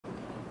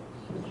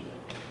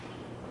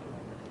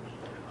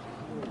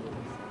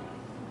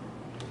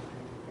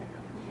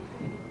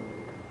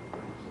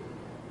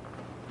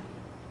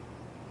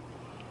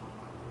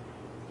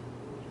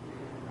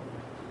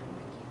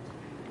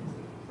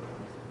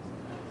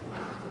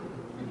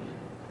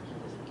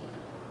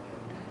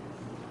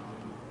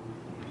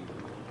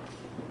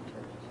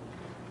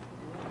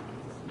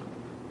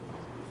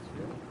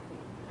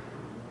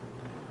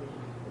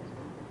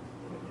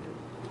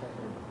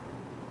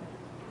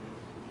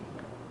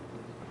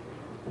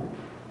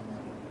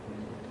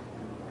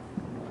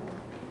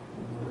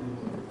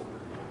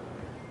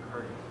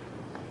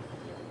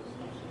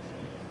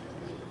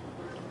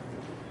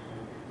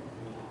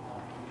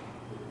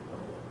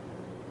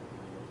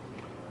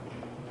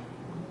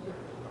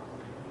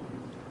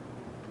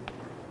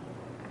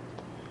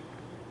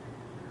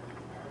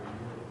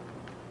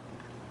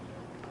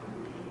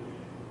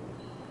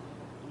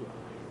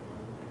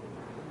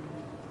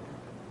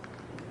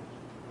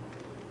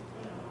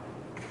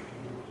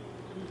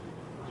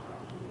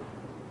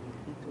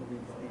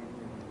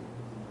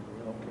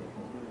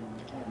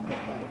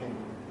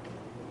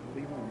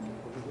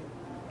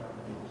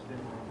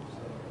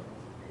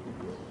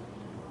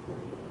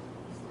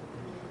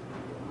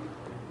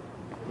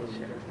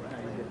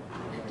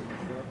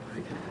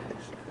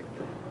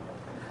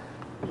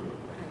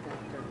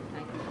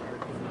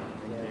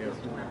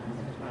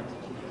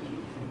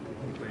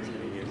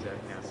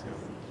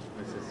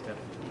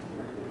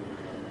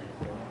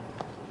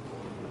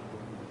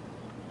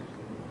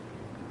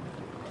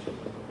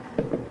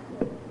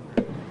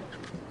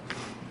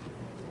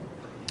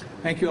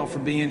Thank you all for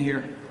being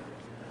here.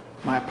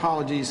 My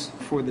apologies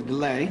for the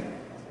delay.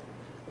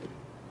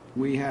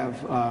 We have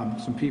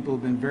some people who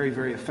have been very,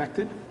 very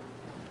affected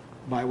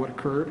by what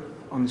occurred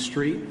on the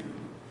street.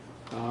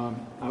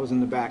 I was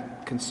in the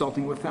back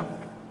consulting with them,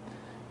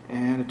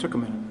 and it took a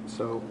minute.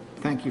 So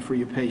thank you for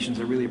your patience.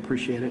 I really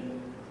appreciate it.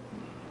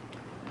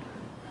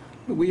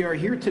 We are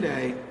here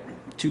today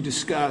to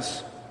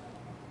discuss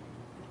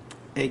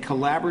a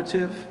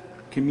collaborative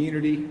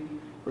community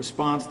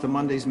response to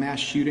Monday's mass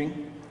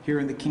shooting here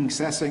in the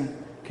Kingsessing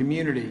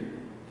community.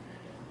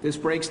 This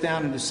breaks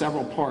down into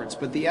several parts,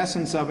 but the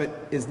essence of it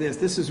is this.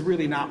 This is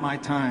really not my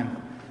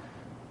time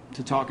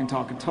to talk and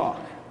talk and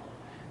talk.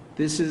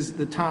 This is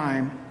the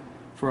time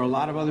for a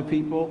lot of other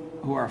people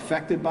who are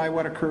affected by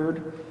what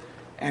occurred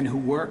and who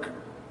work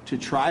to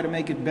try to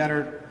make it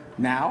better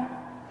now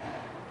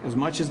as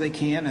much as they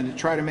can and to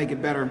try to make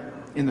it better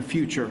in the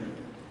future.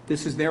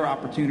 This is their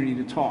opportunity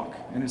to talk,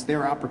 and it's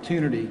their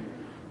opportunity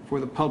for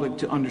the public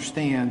to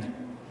understand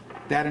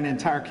that an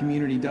entire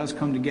community does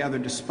come together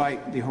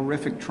despite the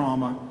horrific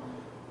trauma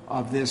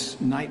of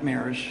this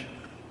nightmarish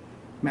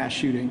mass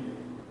shooting.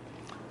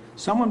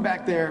 Someone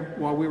back there,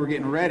 while we were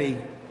getting ready,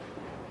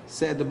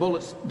 said the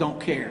bullets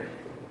don't care,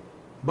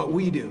 but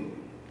we do.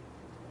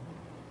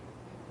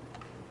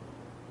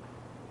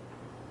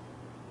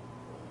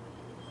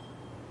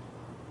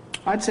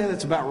 I'd say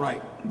that's about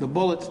right. The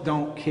bullets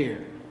don't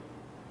care,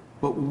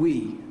 but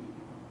we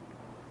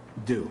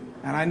do.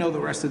 And I know the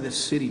rest of this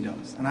city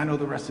does, and I know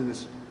the rest of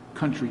this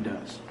country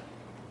does.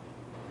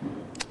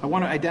 I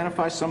want to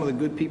identify some of the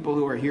good people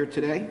who are here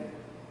today,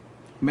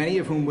 many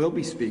of whom will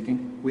be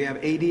speaking. We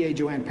have ADA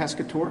Joanne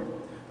Pescator,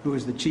 who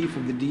is the chief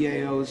of the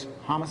DAO's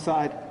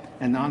Homicide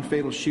and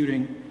Non-Fatal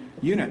Shooting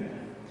Unit.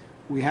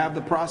 We have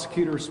the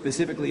prosecutor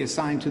specifically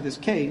assigned to this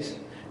case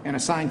and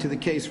assigned to the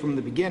case from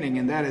the beginning,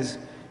 and that is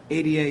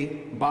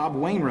ADA Bob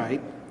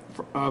Wainwright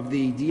of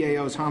the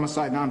DAO's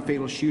Homicide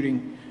Non-Fatal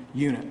Shooting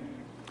Unit.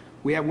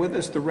 We have with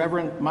us the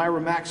Reverend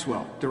Myra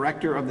Maxwell,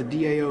 Director of the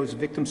DAO's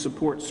Victim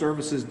Support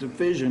Services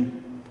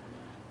Division,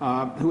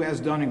 who has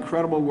done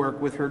incredible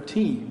work with her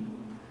team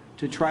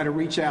to try to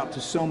reach out to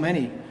so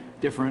many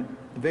different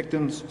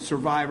victims,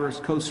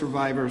 survivors,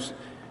 co-survivors,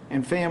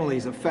 and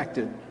families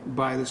affected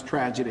by this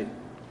tragedy.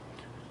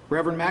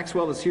 Reverend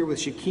Maxwell is here with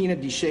Shekinah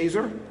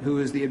DeShazer, who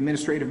is the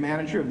Administrative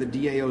Manager of the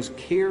DAO's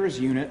CARES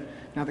Unit.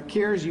 Now, the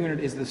CARES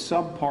Unit is the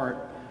subpart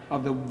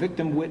of the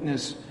Victim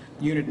Witness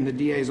Unit in the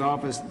DA's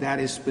office that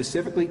is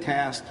specifically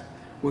tasked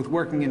with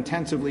working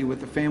intensively with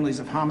the families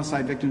of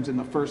homicide victims in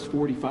the first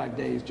 45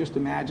 days. Just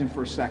imagine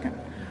for a second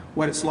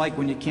what it's like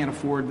when you can't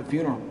afford the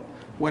funeral,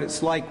 what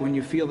it's like when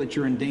you feel that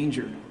you're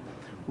endangered,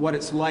 what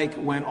it's like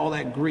when all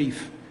that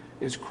grief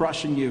is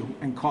crushing you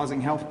and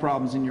causing health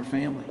problems in your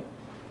family.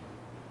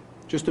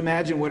 Just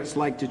imagine what it's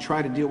like to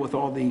try to deal with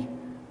all the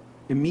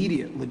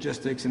immediate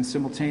logistics and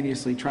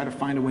simultaneously try to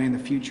find a way in the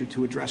future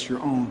to address your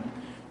own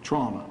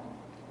trauma.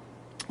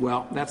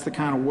 Well, that's the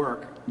kind of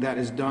work that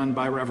is done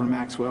by Reverend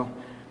Maxwell,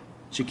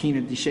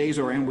 Shekinah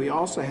DeShazer, and we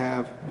also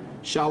have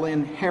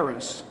Shalyn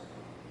Harris,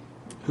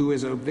 who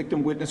is a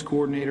victim witness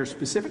coordinator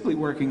specifically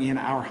working in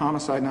our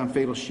Homicide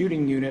Non-Fatal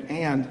Shooting Unit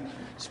and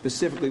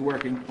specifically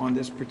working on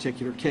this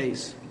particular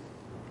case.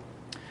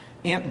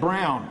 Aunt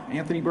Brown,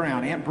 Anthony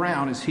Brown. Aunt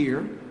Brown is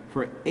here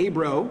for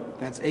ABRO,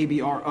 that's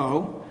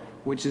A-B-R-O,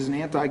 which is an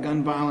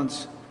anti-gun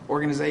violence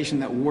organization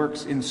that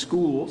works in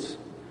schools.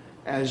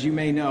 As you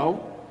may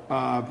know,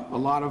 a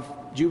lot of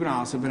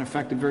juveniles have been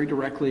affected very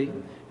directly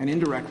and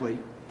indirectly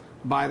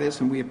by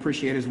this, and we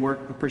appreciate his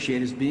work,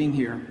 appreciate his being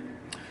here.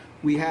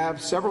 We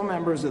have several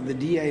members of the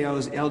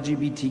DAO's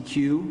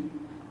LGBTQ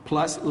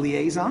plus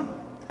liaison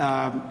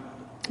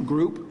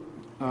group,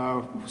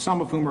 some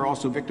of whom are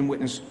also victim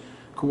witness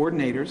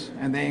coordinators,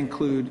 and they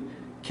include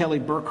Kelly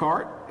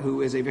Burkhart,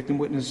 who is a victim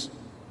witness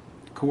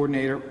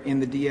coordinator in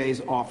the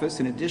DA's office.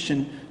 In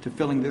addition to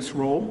filling this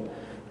role,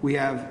 we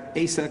have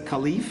Asa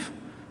Khalif.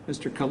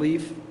 Mr.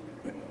 Khalif,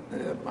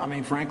 I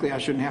mean, frankly, I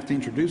shouldn't have to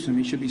introduce him.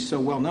 He should be so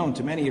well known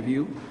to many of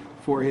you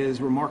for his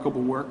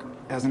remarkable work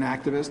as an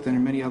activist and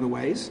in many other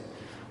ways.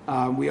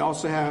 We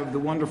also have the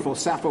wonderful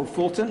Sappho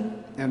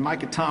Fulton and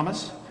Micah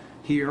Thomas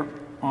here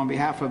on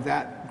behalf of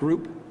that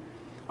group.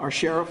 Our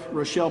Sheriff,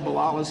 Rochelle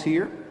Bilal, is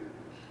here.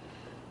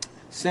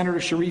 Senator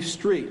Sharif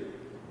Street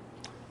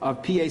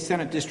of PA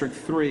Senate District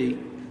 3,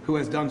 who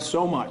has done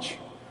so much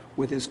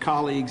with his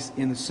colleagues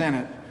in the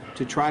Senate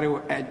to try to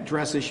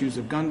address issues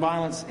of gun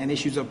violence and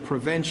issues of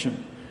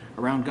prevention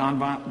around gun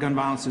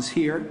violence, is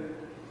here.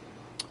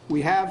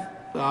 We have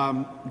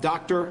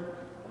Dr.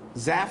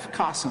 Zaf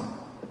Qasim,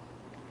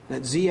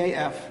 that's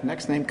Z-A-F,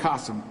 next name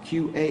Qasim,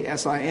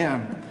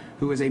 Q-A-S-I-M,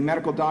 who is a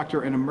medical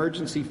doctor and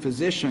emergency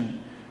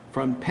physician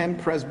from Penn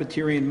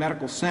Presbyterian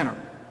Medical Center.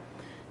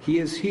 He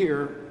is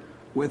here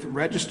with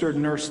registered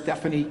nurse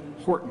Stephanie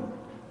Horton,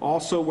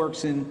 also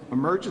works in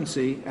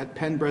emergency at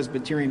Penn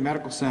Presbyterian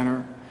Medical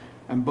Center,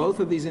 and both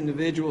of these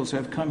individuals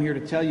have come here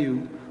to tell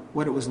you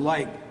what it was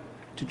like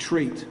to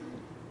treat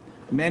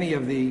many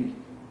of the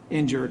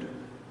injured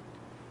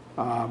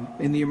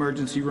in the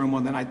emergency room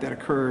on the night that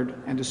occurred,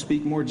 and to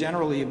speak more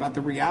generally about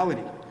the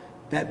reality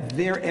that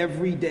their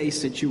everyday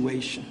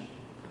situation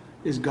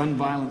is gun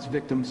violence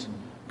victims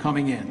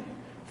coming in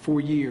for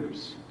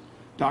years.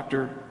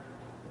 Dr.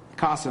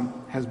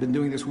 Qasim has been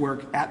doing this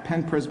work at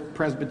Penn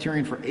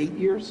Presbyterian for 8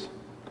 years,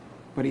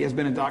 but he has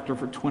been a doctor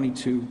for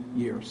 22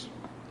 years.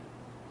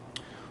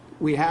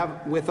 We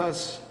have with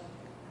us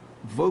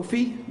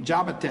Wamah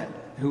Jr,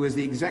 who is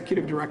the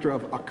executive director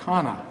of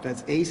ACANA,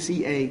 that's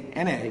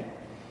A-C-A-N-A.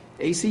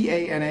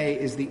 ACANA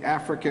is the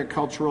Africa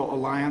Cultural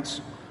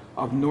Alliance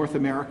of North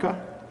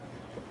America.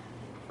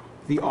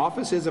 The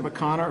offices of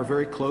ACANA are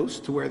very close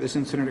to where this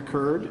incident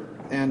occurred,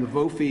 and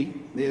Wamah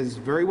is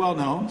very well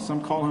known.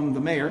 Some call him the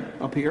mayor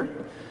up here,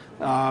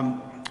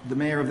 the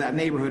mayor of that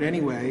neighborhood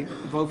anyway.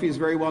 Wamah is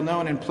very well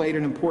known and played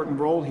an important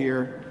role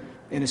here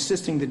in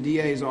assisting the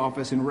DA's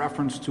office in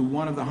reference to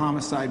one of the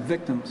homicide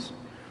victims,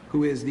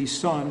 who is the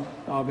son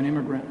of an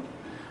immigrant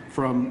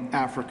from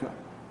Africa.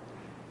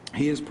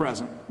 He is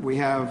present. We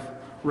have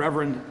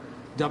Reverend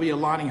W.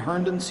 Lonnie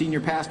Herndon, senior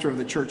pastor of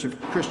the Church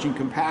of Christian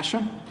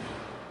Compassion,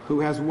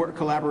 who has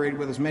collaborated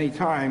with us many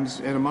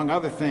times, and among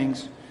other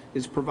things,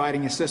 is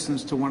providing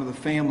assistance to one of the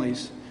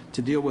families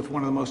to deal with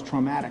one of the most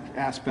traumatic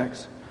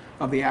aspects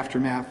of the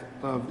aftermath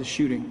of the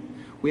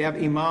shooting. We have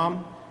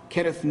Imam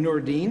Kenneth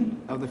Nurdeen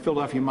of the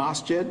Philadelphia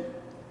Masjid,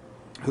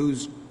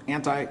 whose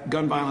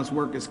anti-gun violence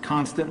work is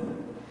constant.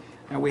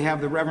 And we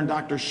have the Reverend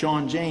Dr.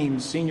 Sean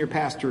James, senior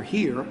pastor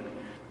here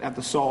at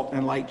the Salt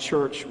and Light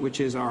Church, which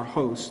is our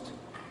host.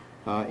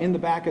 In the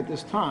back at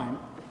this time,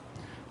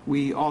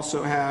 we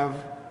also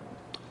have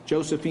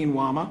Josephine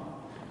Wamah,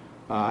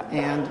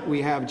 and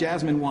we have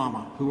Jasmine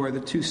Wamah, who are the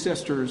two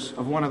sisters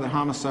of one of the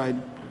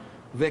homicide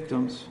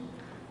victims.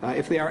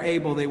 If they are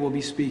able, they will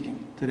be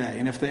speaking today.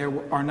 And if they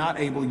are not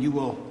able, you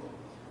will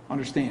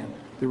understand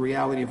the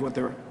reality of what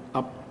they're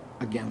up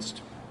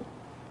against.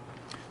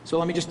 So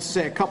let me just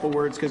say a couple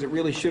words, because it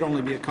really should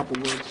only be a couple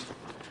words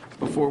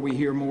before we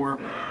hear more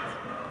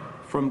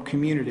from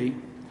community.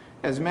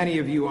 As many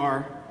of you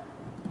are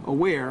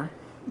aware,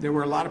 there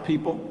were a lot of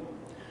people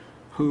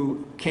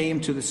who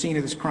came to the scene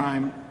of this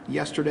crime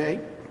yesterday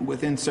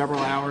within several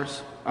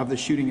hours of the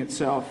shooting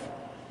itself.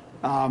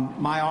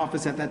 My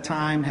office at that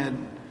time had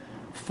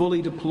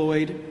fully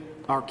deployed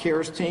our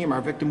CARES team,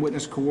 our victim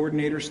witness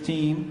coordinators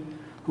team,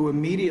 who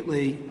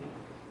immediately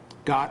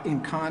got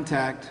in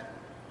contact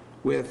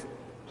with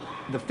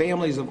the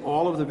families of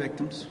all of the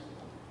victims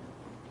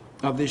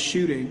of this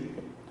shooting,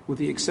 with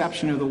the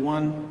exception of the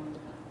one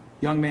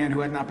young man who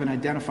had not been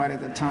identified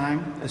at the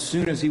time. As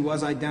soon as he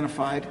was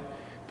identified,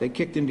 they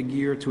kicked into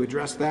gear to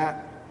address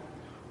that.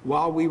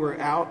 While we were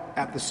out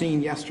at the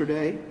scene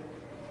yesterday,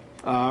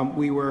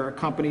 we were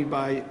accompanied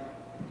by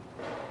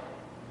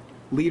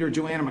Leader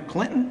Joanna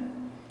McClinton,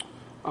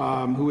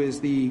 who is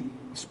the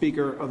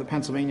Speaker of the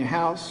Pennsylvania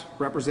House,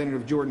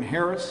 Representative Jordan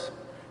Harris,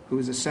 who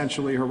is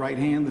essentially her right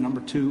hand, the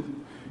number 2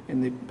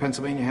 in the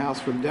Pennsylvania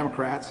House for the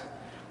Democrats.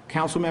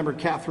 Councilmember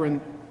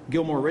Catherine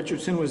Gilmore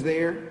Richardson was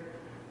there.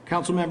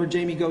 Councilmember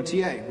Jamie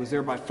Gauthier was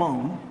there by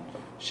phone.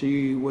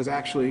 She was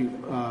actually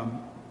a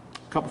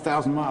couple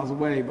thousand miles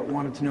away, but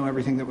wanted to know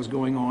everything that was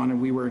going on,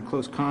 and we were in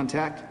close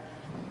contact.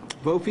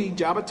 Wamah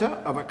Jr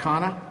of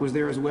ACANA was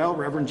there as well.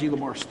 Reverend G.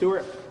 Lamar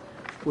Stewart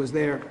was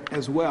there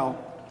as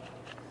well.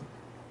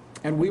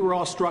 And we were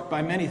all struck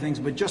by many things,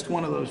 but just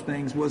one of those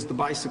things was the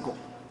bicycle,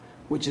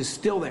 which is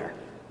still there.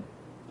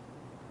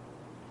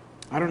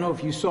 I don't know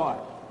if you saw it,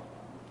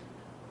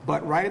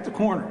 but right at the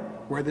corner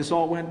where this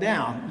all went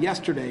down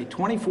yesterday,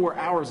 24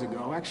 hours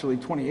ago, actually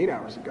 28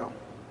 hours ago,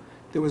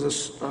 there was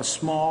a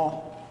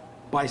small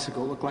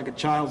bicycle, looked like a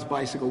child's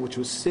bicycle, which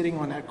was sitting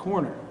on that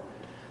corner.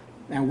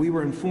 And we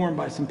were informed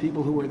by some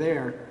people who were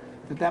there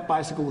that that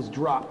bicycle was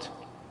dropped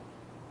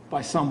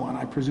by someone,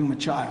 I presume a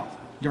child,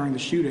 during the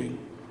shooting.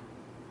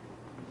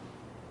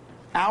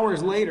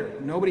 Hours later,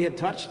 nobody had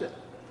touched it.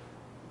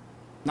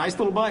 Nice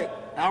little bike.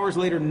 Hours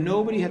later,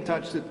 nobody had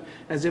touched it,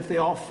 as if they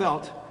all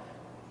felt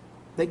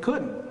they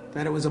couldn't,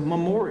 that it was a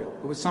memorial.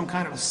 It was some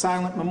kind of a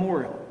silent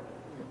memorial.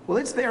 Well,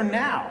 it's there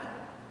now.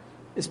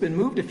 It's been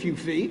moved a few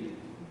feet.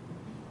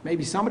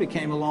 Maybe somebody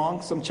came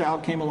along, some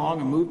child came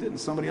along and moved it, and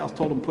somebody else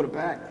told them to put it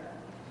back.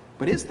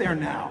 But it's there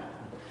now.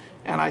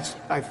 And I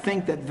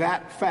think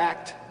that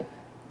fact,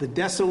 the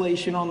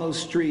desolation on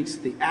those streets,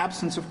 the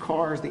absence of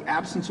cars, the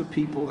absence of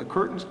people, the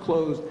curtains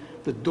closed,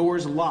 the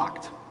doors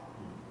locked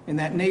in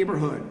that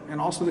neighborhood, and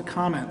also the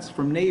comments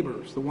from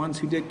neighbors, the ones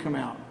who did come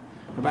out,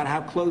 about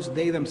how close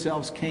they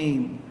themselves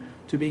came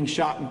to being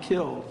shot and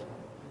killed.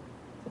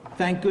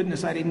 Thank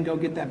goodness I didn't go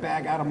get that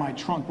bag out of my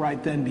trunk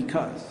right then,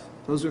 because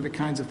those are the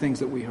kinds of things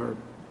that we heard.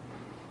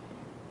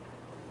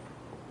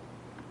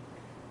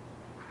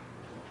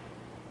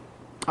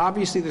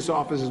 Obviously, this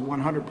office is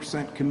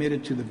 100%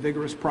 committed to the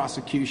vigorous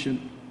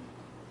prosecution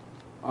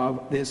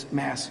of this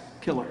mass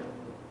killer.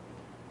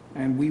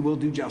 And we will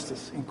do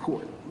justice in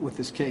court with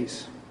this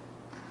case.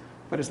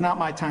 But it's not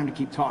my time to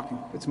keep talking.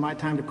 It's my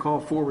time to call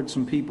forward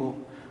some people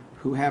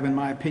who have, in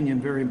my opinion,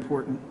 very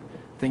important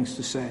things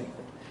to say.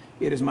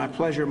 It is my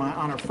pleasure, my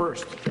honor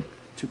first,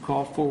 to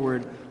call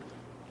forward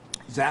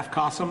Zaf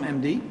Qasim,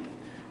 MD,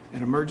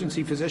 an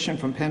emergency physician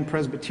from Penn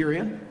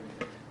Presbyterian,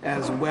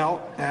 as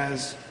well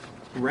as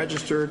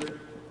registered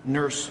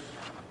nurse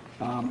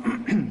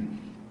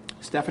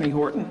Stephanie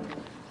Horton,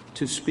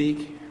 to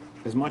speak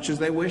as much as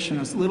they wish and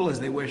as little as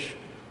they wish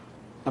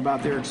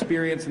about their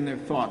experience and their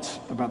thoughts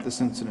about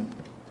this incident.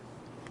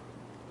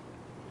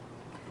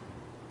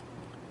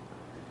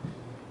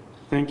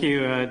 Thank you,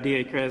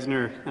 DA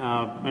Krasner.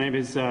 My name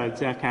is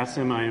Zaf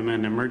Qasim. I am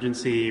an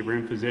emergency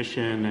room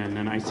physician and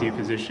an ICU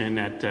physician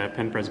at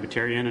Penn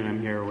Presbyterian, and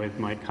I'm here with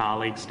my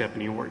colleague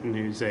Stephanie Horton,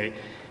 who's a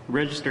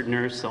registered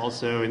nurse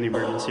also in the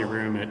emergency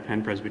room at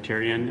Penn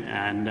Presbyterian.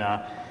 And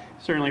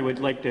certainly would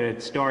like to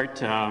start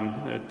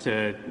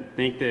to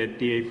thank the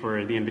DA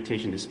for the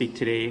invitation to speak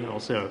today.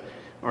 Also,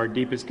 our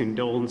deepest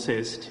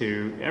condolences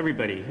to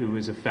everybody who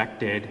was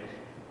affected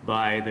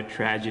by the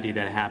tragedy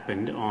that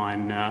happened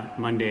on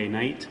Monday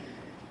night.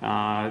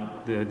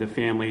 The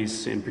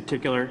families in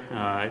particular.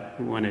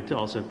 Wanted to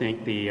also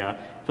thank the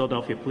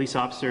Philadelphia police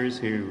officers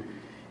who,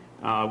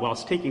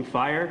 whilst taking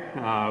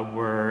fire,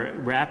 were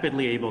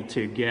rapidly able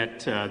to get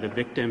the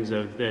victims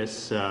of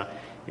this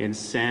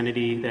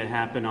insanity that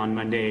happened on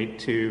Monday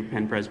to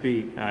Penn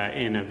Presby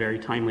in a very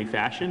timely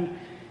fashion.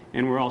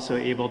 And we're also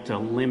able to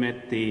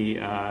limit the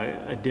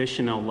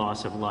additional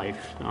loss of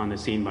life on the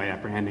scene by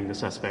apprehending the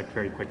suspect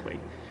very quickly.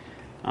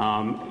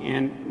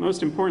 And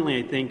most importantly,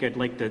 I think I'd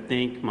like to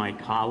thank my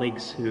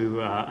colleagues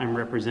who I'm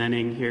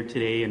representing here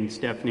today, and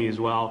Stephanie as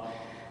well,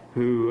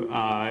 who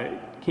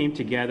came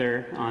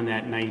together on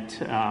that night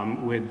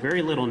with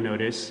very little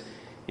notice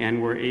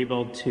and were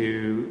able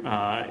to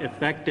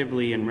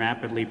effectively and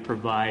rapidly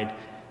provide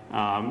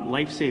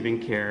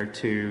life-saving care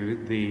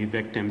to the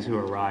victims who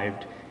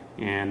arrived.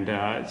 And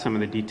some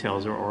of the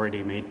details are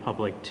already made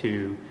public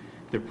to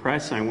the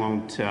press. I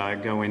won't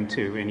go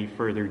into any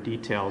further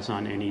details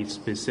on any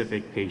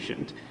specific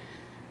patient.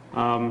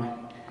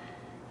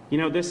 You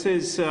know, this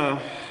is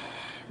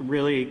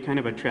really kind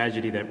of a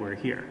tragedy that we're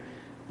here.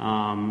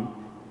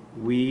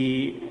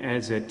 We,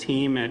 as a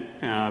team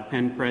at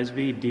Penn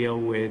Presby, deal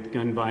with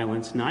gun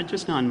violence not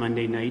just on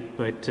Monday night,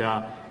 but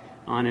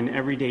on an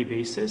everyday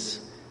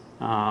basis.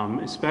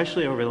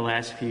 Especially over the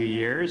last few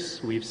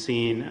years, we've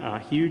seen a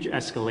huge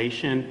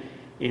escalation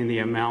in the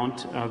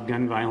amount of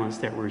gun violence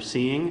that we're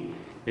seeing.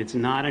 It's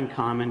not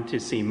uncommon to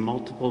see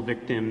multiple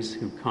victims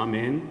who come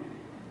in.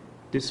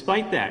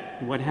 Despite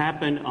that, what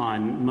happened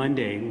on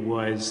Monday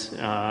was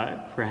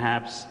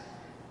perhaps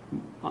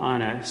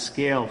on a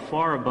scale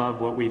far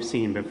above what we've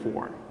seen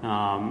before.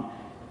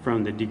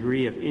 From the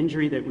degree of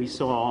injury that we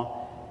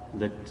saw,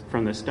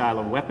 from the style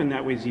of weapon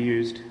that was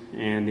used,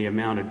 and the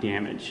amount of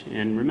damage.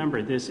 And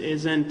remember, this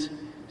isn't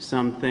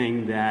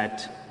something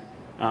that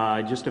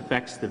just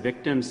affects the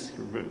victims.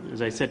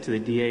 As I said to the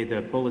DA,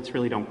 the bullets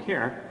really don't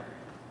care.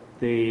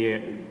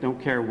 They don't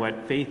care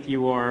what faith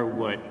you are,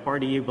 what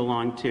party you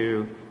belong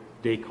to.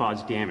 They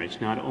cause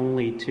damage, not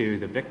only to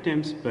the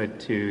victims, but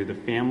to the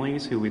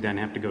families who we then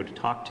have to go to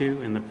talk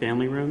to in the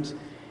family rooms,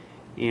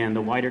 and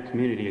the wider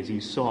community, as you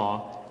saw,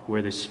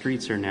 where the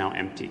streets are now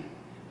empty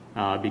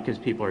because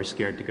people are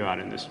scared to go out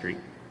in the street.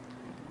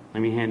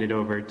 Let me hand it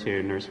over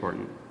to Nurse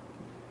Horton.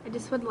 I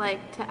just would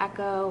like to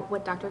echo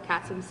what Dr.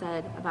 Qasim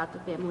said about the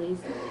families.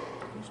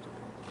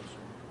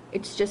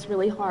 It's just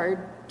really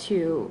hard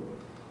to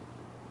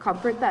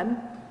comfort them,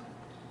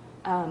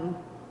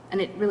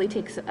 and it really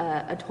takes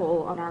a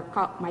toll on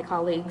my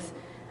colleagues.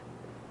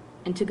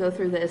 And to go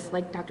through this,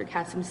 like Dr.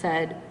 Qasim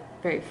said,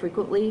 very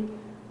frequently,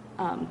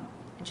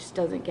 it just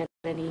doesn't get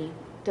any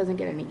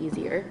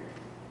easier.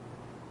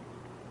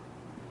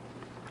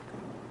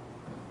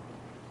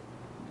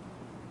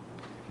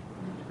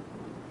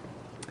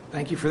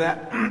 Thank you for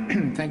that.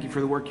 Thank you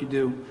for the work you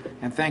do,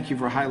 and thank you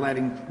for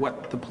highlighting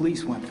what the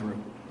police went through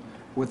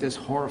with this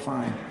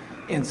horrifying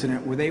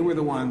incident where they were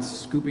the ones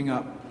scooping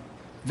up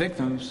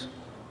victims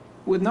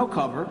with no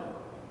cover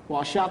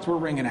while shots were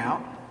ringing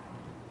out,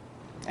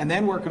 and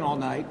then working all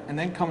night, and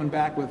then coming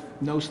back with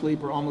no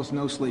sleep or almost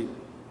no sleep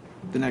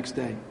the next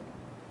day.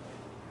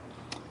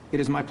 It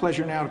is my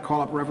pleasure now to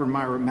call up Reverend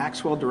Myra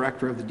Maxwell,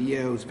 Director of the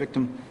DAO's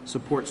Victim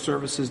Support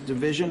Services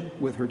Division,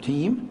 with her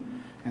team.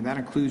 And that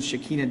includes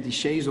Shekinah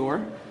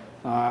DeShazor.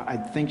 I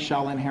think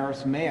Shalyn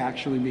Harris may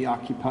actually be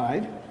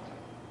occupied.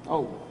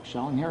 Oh,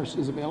 Shalyn Harris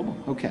is available?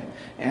 Okay.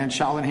 And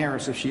Shalyn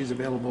Harris, if she is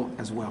available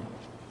as well.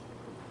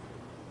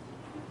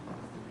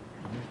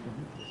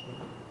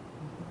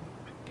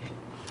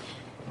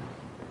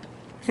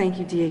 Thank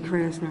you, DA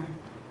Krasner.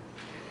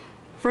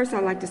 First,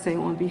 I'd like to say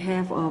on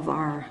behalf of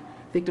our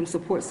Victim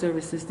Support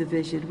Services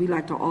Division, we'd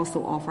like to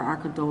also offer our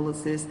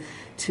condolences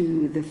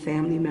to the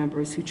family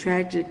members who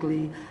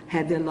tragically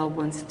had their loved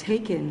ones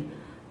taken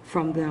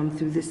from them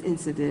through this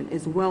incident,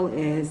 as well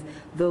as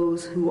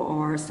those who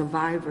are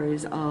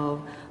survivors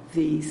of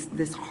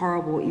this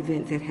horrible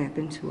event that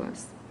happened to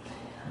us.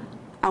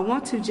 I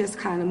want to just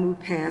kind of move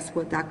past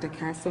what Dr.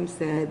 Kassem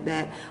said,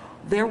 that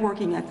they're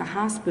working at the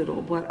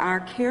hospital, but our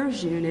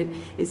CARES unit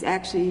is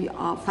actually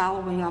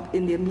following up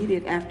in the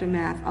immediate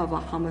aftermath of a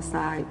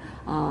homicide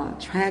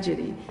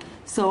tragedy.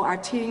 So our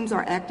teams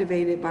are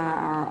activated by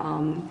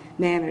our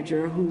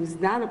manager, who's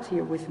not up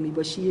here with me,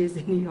 but she is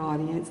in the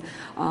audience.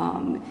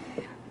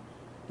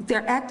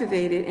 They're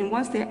activated, and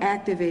once they're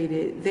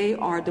activated, they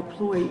are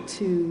deployed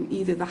to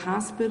either the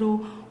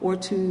hospital or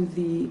to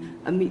the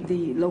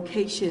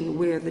location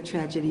where the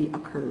tragedy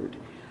occurred.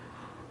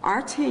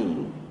 Our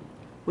team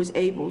was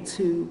able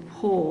to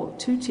pull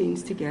two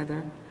teams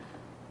together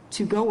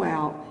to go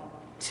out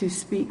to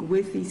speak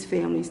with these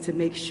families to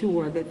make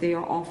sure that they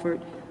are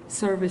offered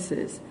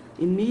services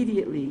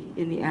immediately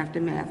in the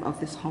aftermath of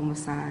this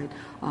homicide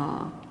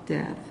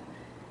death.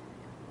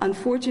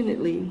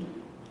 Unfortunately,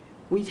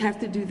 we have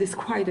to do this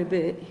quite a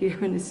bit here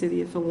in the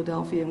city of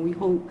Philadelphia, and we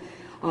hope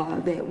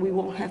that we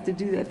won't have to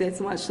do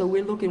that much. So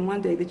we're looking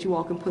one day that you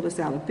all can put us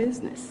out of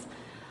business.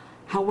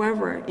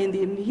 However, in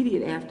the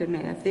immediate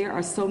aftermath, there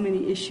are so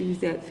many issues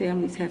that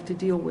families have to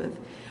deal with.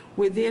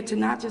 We're there to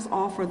not just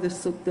offer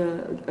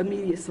the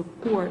immediate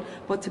support,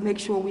 but to make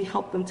sure we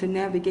help them to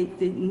navigate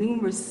the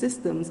numerous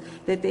systems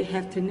that they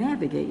have to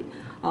navigate.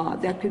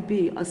 That could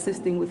be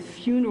assisting with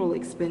funeral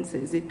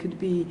expenses. It could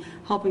be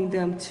helping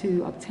them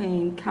to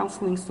obtain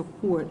counseling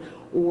support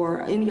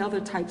or any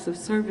other types of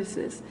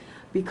services.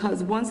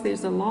 Because once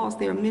there's a loss,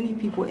 there are many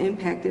people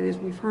impacted, as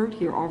we've heard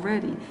here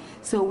already.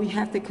 So we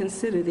have to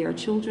consider there are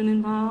children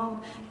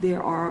involved,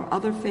 there are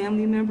other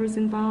family members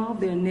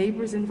involved, there are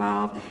neighbors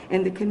involved,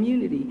 and the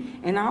community.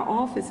 And our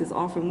office is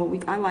offering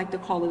what I like to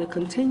call it a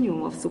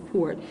continuum of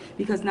support,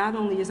 because not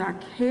only is our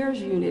CARES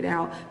unit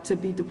out to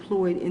be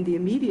deployed in the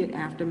immediate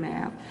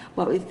aftermath,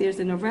 but if there's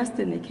an arrest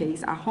in the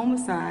case, our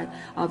homicide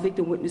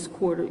victim witness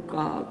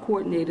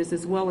coordinators,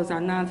 as well as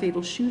our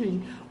non-fatal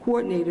shooting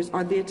coordinators,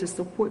 are there to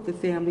support the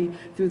family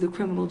through the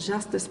criminal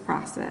justice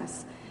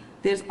process.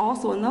 There's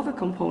also another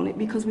component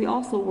because we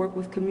also work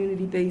with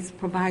community-based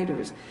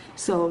providers.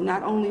 So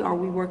not only are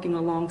we working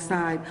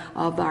alongside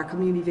of our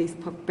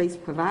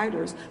community-based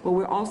providers, but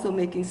we're also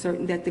making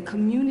certain that the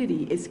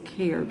community is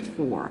cared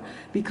for.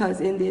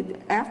 Because in the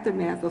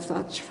aftermath of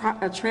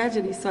a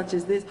tragedy such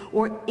as this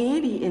or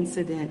any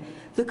incident,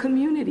 the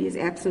community is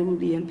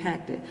absolutely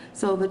impacted.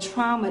 So the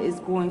trauma is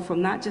going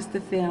from not just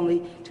the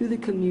family to the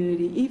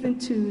community, even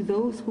to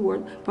those who are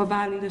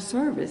providing the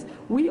service.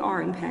 We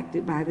are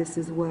impacted by this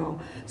as well.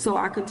 So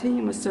our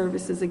continuum of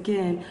services,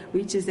 again,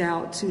 reaches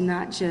out to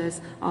not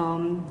just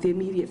the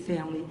immediate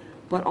family,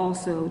 but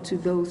also to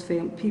those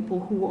people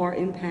who are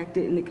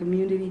impacted in the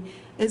community,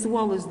 as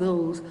well as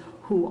those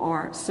who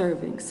are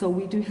serving. So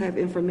we do have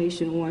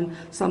information on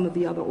some of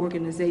the other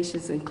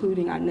organizations,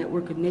 including our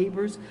network of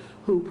neighbors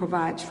who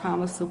provide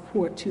trauma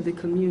support to the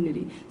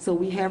community. So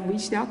we have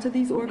reached out to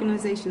these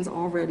organizations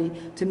already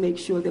to make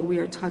sure that we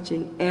are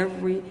touching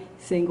every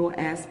single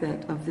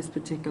aspect of this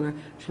particular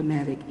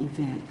traumatic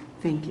event.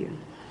 Thank you.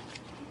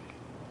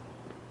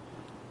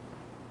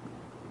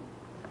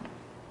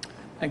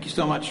 Thank you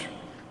so much.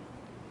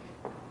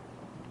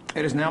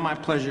 It is now my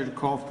pleasure to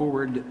call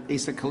forward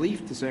Asa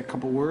Khalif to say a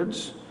couple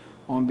words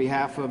on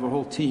behalf of a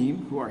whole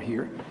team who are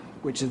here,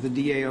 which is the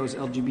DAO's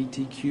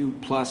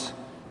LGBTQ plus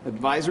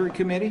advisory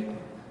committee.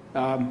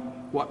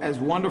 As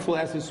wonderful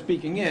as his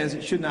speaking is,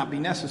 it should not be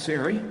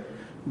necessary,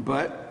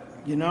 but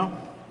you know,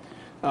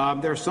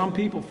 there are some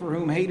people for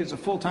whom hate is a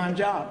full-time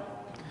job,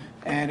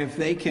 and if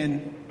they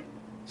can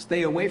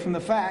stay away from the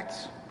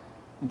facts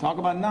and talk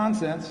about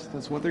nonsense,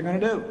 that's what they're going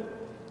to do.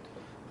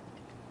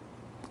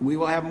 We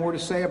will have more to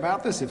say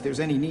about this if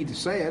there's any need to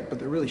say it, but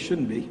there really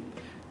shouldn't be.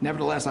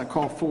 Nevertheless, I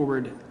call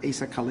forward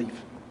Asa Khalif.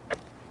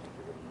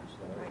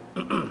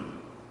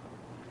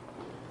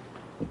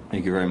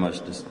 Thank you very much,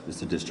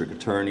 Mr. District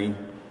Attorney.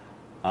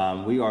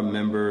 We are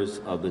members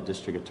of the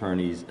District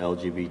Attorney's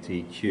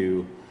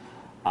LGBTQIA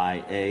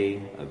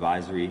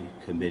Advisory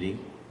Committee.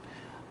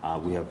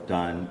 We have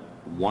done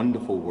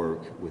wonderful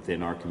work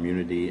within our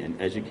community in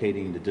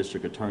educating the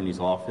District Attorney's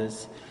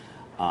office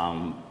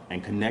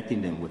and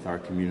connecting them with our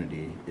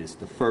community. Is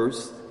the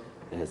first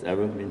that has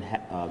ever been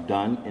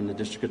done in the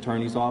District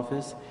Attorney's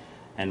office,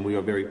 and we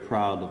are very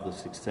proud of the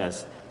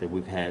success that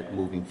we've had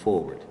moving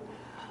forward.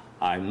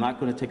 I'm not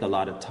going to take a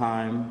lot of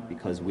time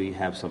because we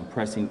have some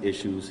pressing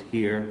issues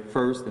here.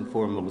 First and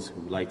foremost,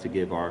 we'd like to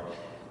give our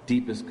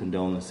deepest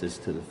condolences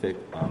to the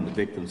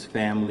victim's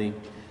family.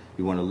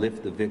 We want to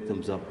lift the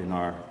victims up in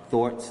our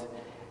thoughts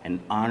and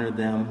honor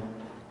them.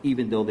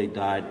 Even though they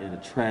died in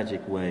a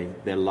tragic way,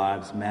 their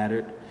lives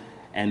mattered.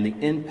 And the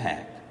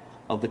impact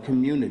of the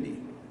community.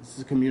 This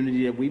is a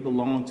community that we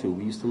belong to.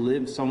 We used to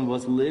live, some of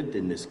us lived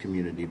in this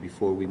community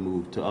before we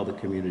moved to other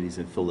communities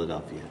in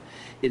Philadelphia.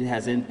 It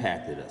has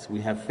impacted us. We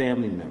have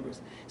family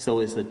members. So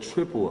it's a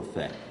triple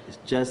effect. It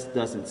just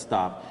doesn't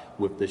stop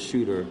with the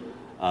shooter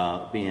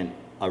being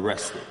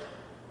arrested.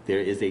 There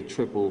is a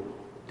triple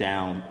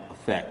down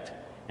effect,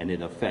 and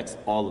it affects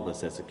all of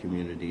us as a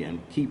community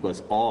and keep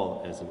us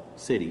all as a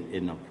city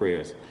in our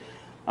prayers.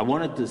 I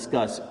want to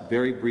discuss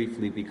very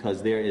briefly,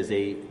 because there is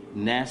a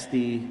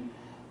nasty,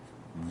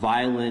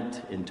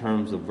 violent, in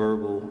terms of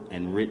verbal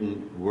and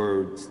written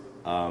words,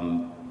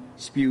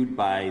 spewed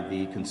by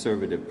the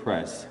conservative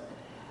press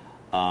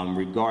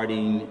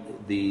regarding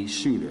the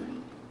shooter.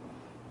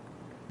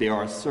 There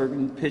are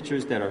certain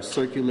pictures that are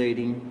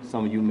circulating.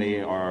 Some of you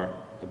may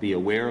be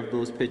aware of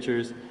those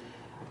pictures.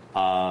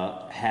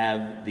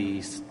 Have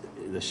the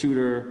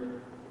shooter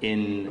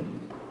in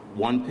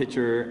one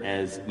picture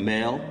as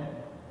male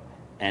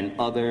and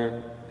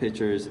other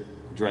pictures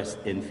dressed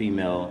in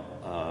female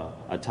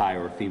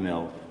attire or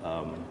female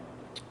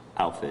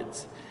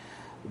outfits.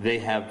 They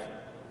have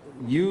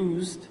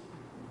used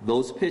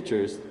those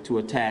pictures to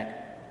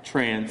attack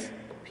trans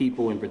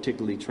people, and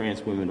particularly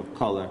trans women of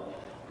color,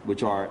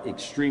 which are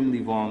extremely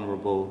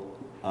vulnerable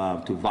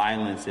to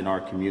violence in our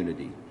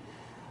community.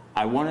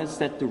 I want to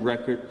set the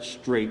record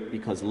straight,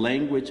 because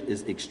language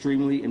is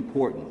extremely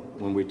important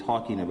when we're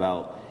talking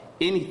about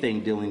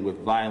anything dealing with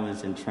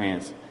violence in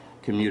trans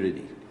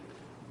community.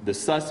 The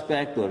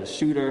suspect or the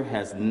shooter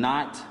has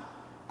not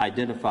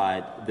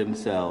identified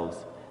themselves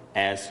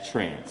as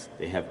trans.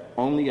 They have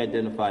only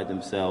identified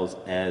themselves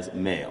as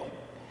male.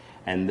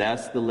 And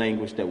that's the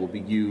language that will be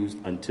used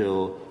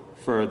until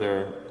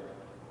further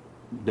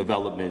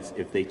developments,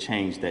 if they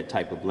change that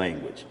type of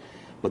language.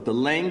 But the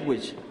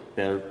language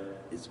that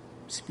is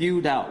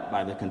spewed out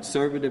by the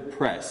conservative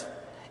press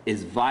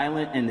is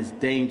violent and is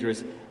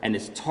dangerous, and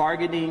is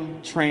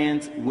targeting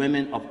trans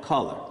women of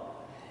color.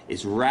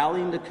 It's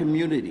rallying the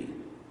community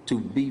to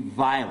be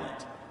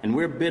violent. And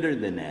we're better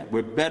than that.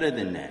 We're better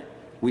than that.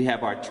 We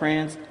have our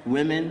trans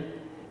women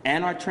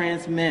and our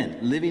trans men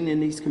living in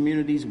these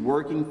communities,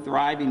 working,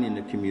 thriving in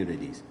the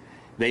communities.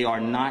 They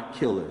are not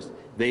killers.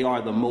 They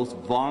are the most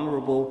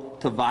vulnerable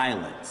to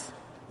violence.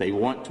 They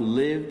want to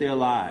live their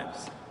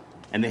lives,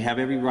 and they have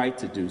every right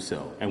to do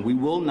so. And we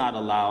will not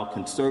allow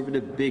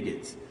conservative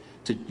bigots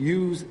to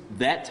use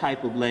that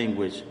type of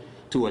language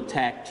to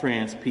attack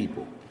trans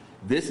people.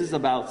 This is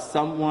about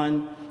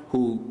someone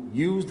who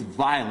used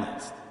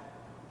violence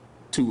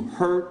to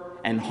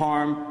hurt and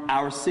harm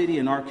our city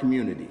and our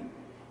community.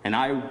 And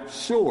I'm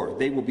sure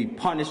they will be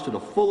punished to the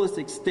fullest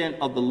extent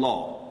of the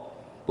law.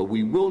 But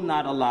we will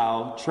not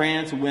allow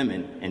trans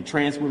women, and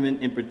trans women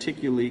in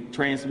particularly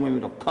trans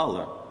women of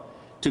color,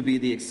 to be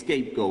the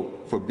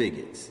scapegoat for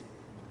bigots.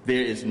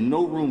 There is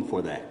no room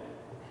for that.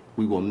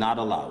 We will not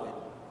allow it.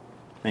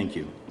 Thank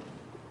you.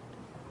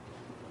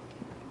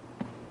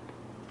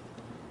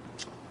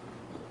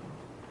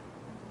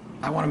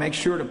 I want to make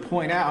sure to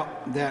point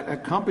out that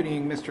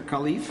accompanying Mr.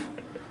 Khalif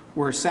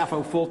were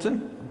Sappho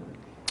Fulton,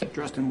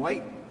 dressed in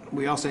white.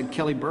 We also had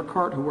Kelly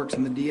Burkhart, who works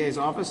in the DA's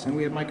office, and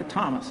we had Micah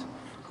Thomas,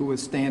 who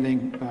was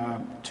standing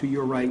to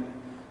your right,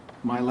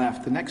 my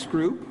left. The next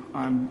group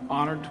I'm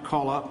honored to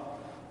call up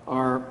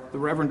are the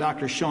Reverend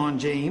Dr. Sean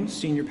James,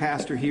 senior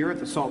pastor here at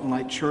the Salt and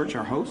Light Church,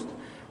 our host,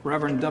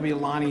 Reverend W.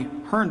 Lonnie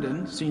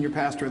Herndon, senior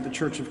pastor at the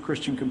Church of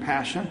Christian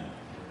Compassion,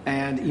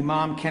 and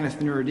Imam Kenneth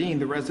Nuruddin,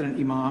 the resident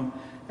imam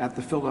at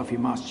the Philadelphia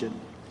Masjid.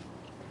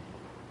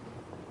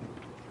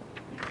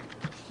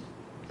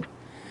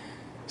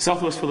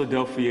 Southwest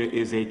Philadelphia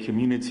is a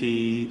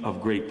community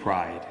of great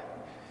pride.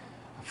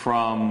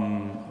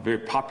 From a very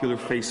popular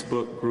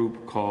Facebook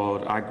group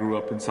called I Grew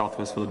Up in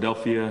Southwest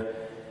Philadelphia,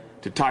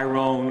 to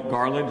Tyrone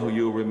Garland, who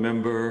you'll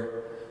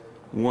remember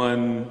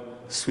one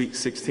Sweet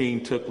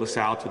 16 took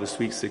LaSalle to the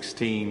Sweet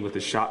 16 with a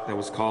shot that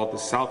was called the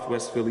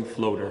Southwest Philly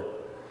Floater.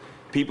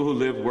 People who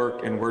live,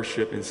 work, and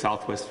worship in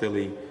Southwest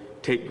Philly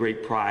take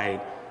great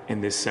pride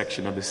in this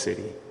section of the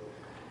city.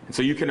 And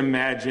so you can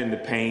imagine the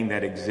pain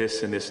that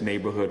exists in this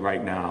neighborhood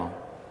right now.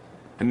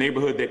 A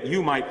neighborhood that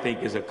you might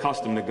think is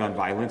accustomed to gun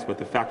violence, but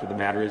the fact of the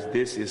matter is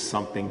this is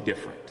something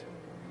different.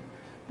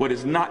 What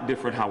is not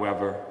different,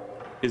 however,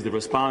 is the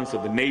response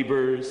of the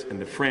neighbors and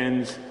the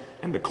friends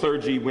and the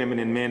clergy, women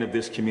and men of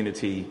this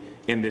community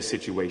in this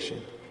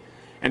situation.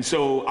 And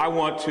so I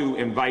want to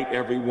invite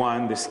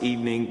everyone this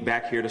evening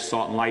back here to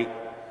Salt and Light.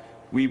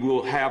 We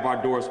will have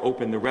our doors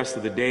open the rest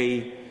of the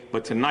day,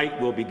 but tonight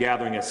we'll be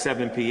gathering at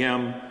 7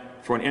 p.m.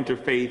 for an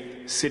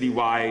interfaith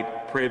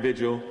citywide prayer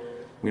vigil.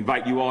 We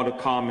invite you all to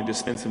come and to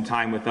spend some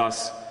time with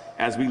us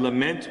as we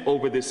lament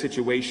over this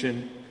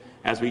situation,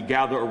 as we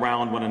gather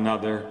around one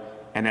another,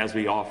 and as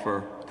we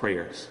offer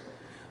prayers.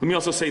 Let me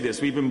also say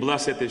this. We've been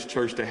blessed at this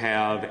church to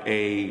have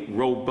a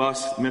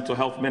robust mental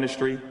health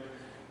ministry.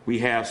 We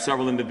have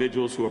several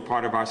individuals who are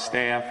part of our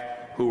staff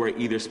who are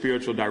either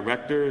spiritual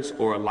directors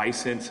or a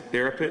licensed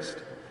therapist.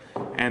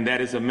 And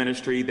that is a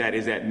ministry that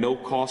is at no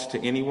cost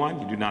to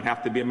anyone. You do not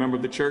have to be a member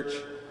of the church.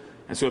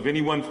 And so if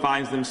anyone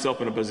finds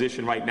themselves in a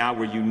position right now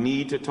where you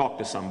need to talk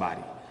to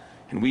somebody,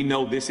 and we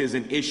know this is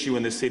an issue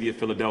in the city of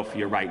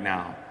Philadelphia right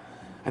now,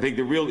 I think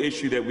the real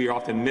issue that we are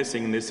often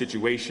missing in this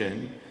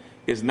situation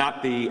is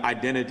not the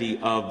identity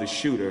of the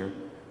shooter,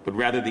 but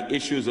rather the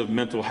issues of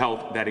mental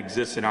health that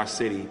exist in our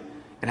city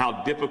and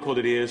how difficult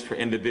it is for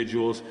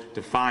individuals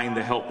to find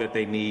the help that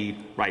they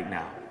need right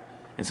now.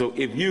 And so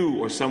if you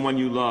or someone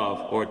you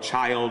love or a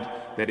child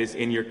that is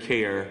in your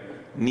care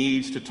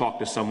needs to talk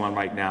to someone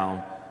right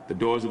now, The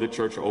doors of the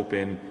church are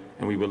open,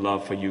 and we would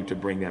love for you to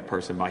bring that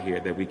person by here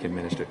that we can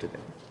minister to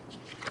them.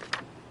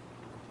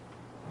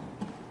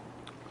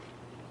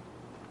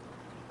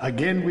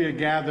 Again, we are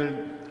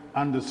gathered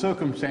under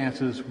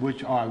circumstances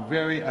which are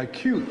very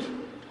acute.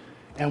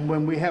 And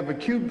when we have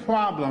acute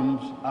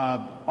problems,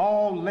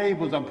 all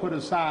labels are put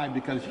aside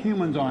because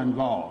humans are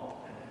involved.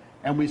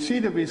 And we see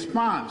the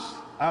response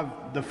of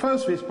the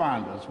first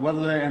responders,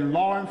 whether they're in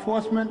law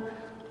enforcement,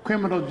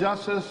 criminal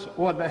justice,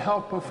 or the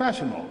health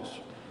professionals.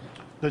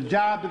 The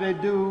job that they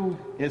do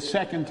is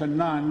second to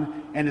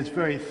none, and it's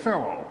very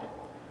thorough.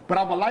 But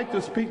I would like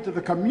to speak to the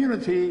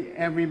community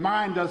and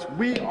remind us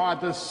we are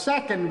the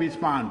second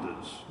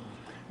responders,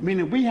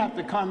 meaning we have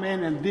to come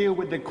in and deal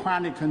with the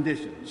chronic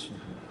conditions.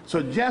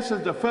 So just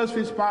as the first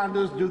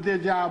responders do their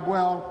job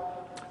well,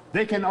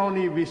 they can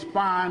only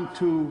respond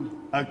to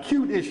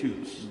acute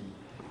issues.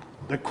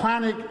 The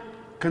chronic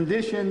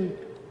condition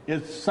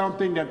is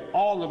something that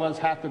all of us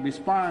have to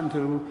respond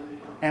to,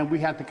 and we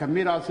have to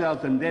commit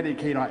ourselves and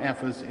dedicate our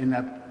efforts in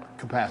that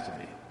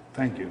capacity.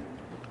 Thank you.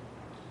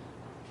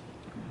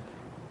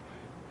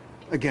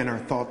 Again, our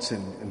thoughts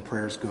and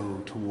prayers go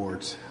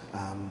towards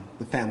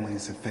the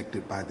families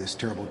affected by this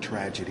terrible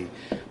tragedy.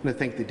 I want to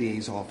thank the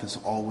DA's office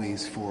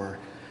always for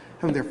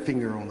having their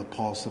finger on the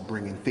pulse of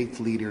bringing faith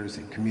leaders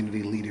and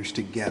community leaders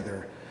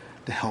together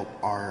to help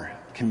our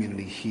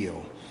community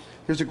heal.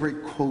 There's a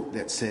great quote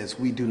that says,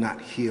 "We do not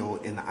heal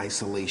in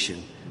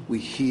isolation, we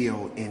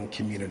heal in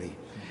community."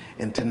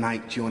 And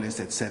tonight, join us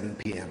at 7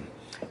 p.m.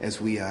 as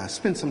we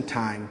spend some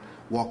time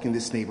walking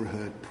this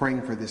neighborhood,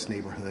 praying for this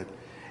neighborhood,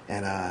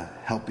 and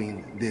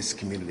helping this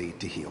community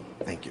to heal.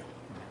 Thank you.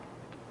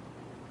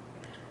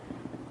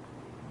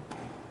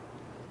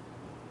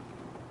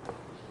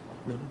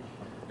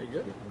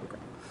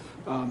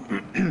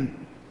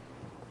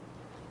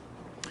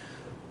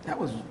 That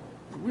was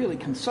really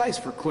concise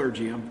for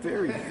clergy. I'm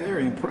very,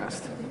 very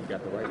impressed. You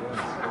got the right one.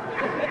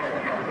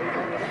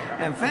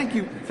 And thank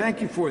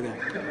you for that.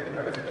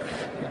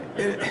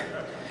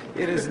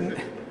 It is,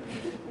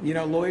 you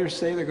know, lawyers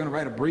say they're going to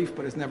write a brief,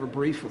 but it's never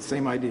brief. It's the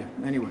same idea.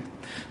 Anyway,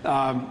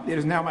 it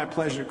is now my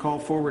pleasure to call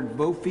forward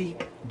Vofi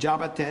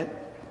Jabatet,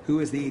 who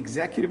is the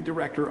Executive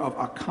Director of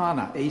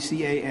ACANA,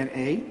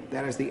 A-C-A-N-A,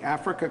 that is the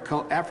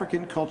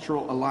African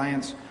Cultural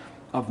Alliance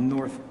of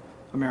North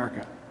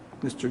America.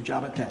 Mr.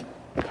 Jabatet.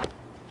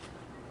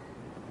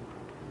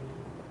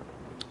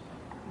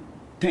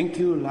 Thank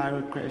you,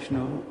 Larry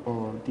Krasner,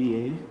 or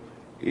DA.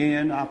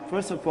 And I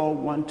first of all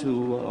want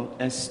to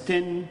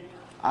extend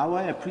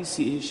our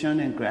appreciation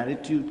and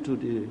gratitude to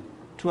the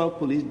 12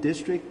 police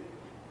district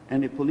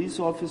and the police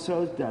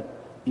officers that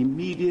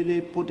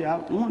immediately put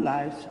their own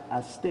lives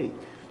at stake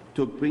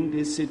to bring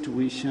this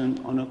situation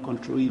under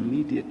control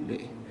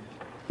immediately.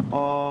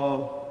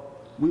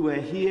 We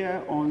were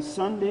here on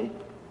Sunday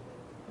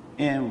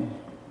and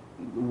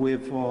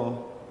with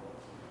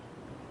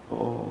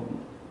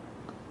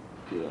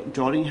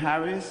Jordan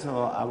Harris,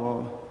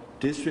 our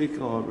district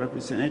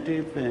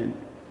representative, and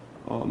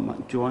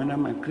Joanna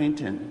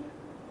McClinton.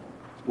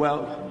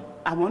 Well,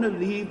 I want to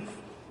leave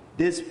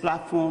this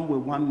platform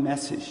with one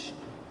message,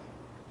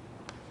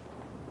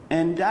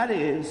 and that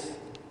is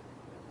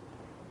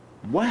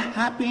what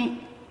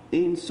happened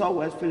in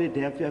Southwest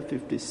Philadelphia,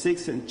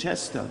 56 and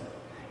Chester,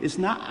 is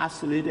not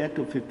isolated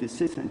to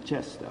 56 and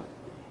Chester.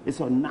 It's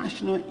a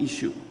national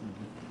issue.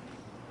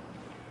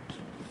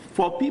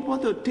 For people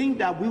to think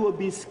that we will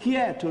be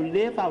scared to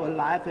live our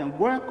life and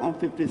work on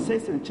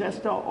 56 and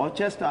Chester or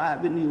Chester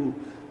Avenue,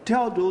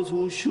 tell those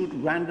who shoot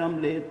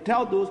randomly,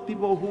 tell those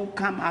people who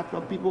come after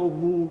people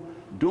who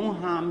don't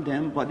harm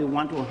them but they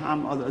want to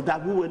harm others,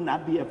 that we will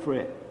not be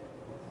afraid.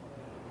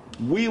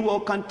 We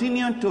will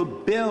continue to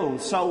build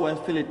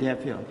Southwest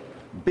Philadelphia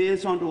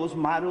based on those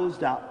models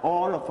that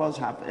all of us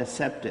have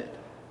accepted.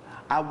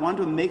 I want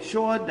to make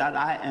sure that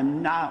I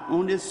am not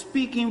only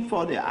speaking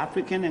for the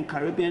African and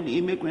Caribbean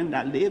immigrants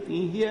that live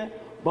in here,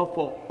 but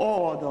for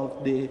all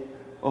of the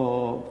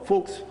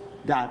folks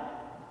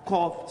that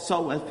call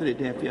Southwest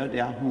Philadelphia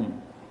their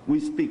home.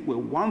 We speak with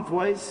one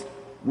voice.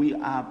 We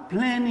are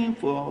planning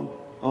for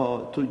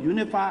to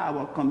unify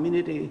our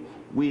community.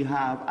 We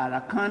have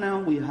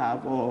Aracana, we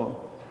have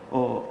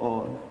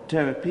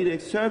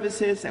therapeutic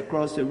services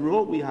across the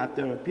road. We have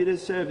therapeutic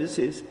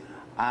services.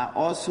 I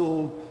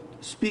also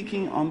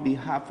speaking on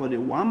behalf of the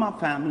Wamah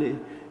family,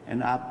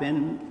 and I've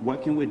been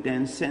working with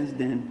them since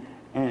then.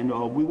 And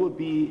we will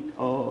be,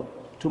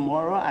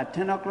 tomorrow at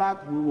 10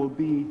 o'clock, we will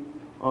be,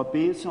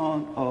 based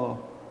on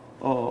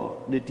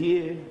the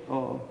DA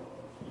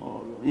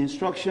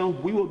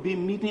instruction, we will be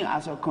meeting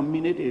as a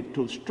community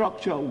to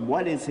structure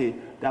what is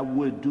it that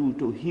we'll do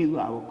to heal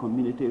our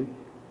community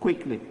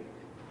quickly.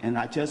 And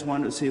I just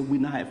want to say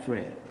we're not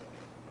afraid.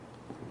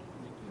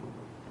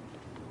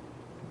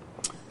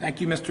 Thank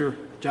you, Mr.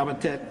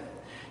 Jabatet.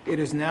 It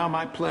is now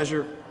my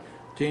pleasure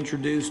to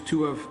introduce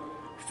two of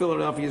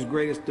Philadelphia's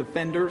greatest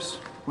defenders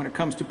when it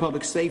comes to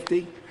public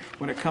safety,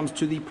 when it comes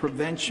to the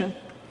prevention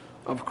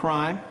of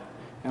crime,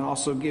 and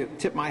also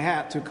tip my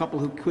hat to a couple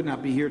who could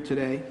not be here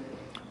today.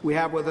 We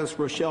have with us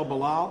Rochelle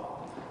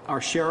Bilal,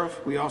 our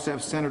sheriff. We also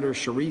have Senator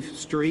Sharif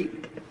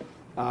Street.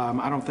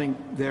 I don't think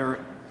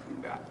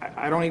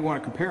I don't even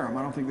want to compare them.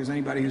 I don't think there's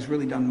anybody who's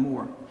really done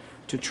more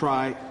to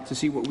try to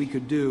see what we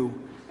could do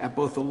at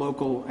both the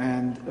local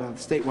and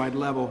statewide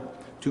level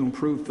to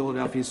improve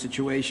Philadelphia's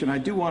situation. I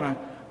do want to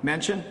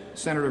mention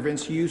Senator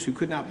Vince Hughes, who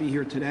could not be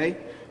here today,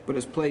 but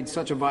has played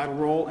such a vital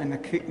role, and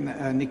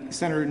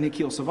Senator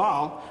Nikhil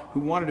Saval, who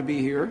wanted to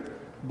be here,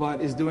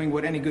 but is doing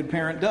what any good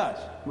parent does,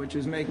 which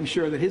is making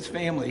sure that his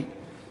family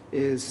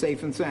is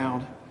safe and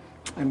sound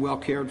and well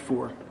cared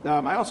for.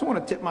 I also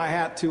want to tip my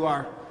hat to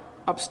our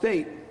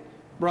upstate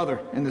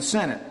brother in the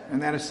Senate,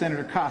 and that is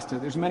Senator Costa.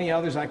 There's many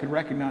others I could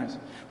recognize,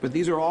 but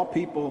these are all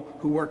people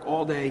who work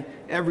all day,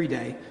 every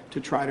day, to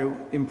try to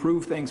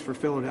improve things for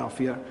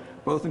Philadelphia,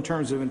 both in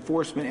terms of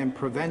enforcement and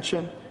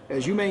prevention.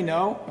 As you may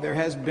know, there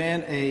has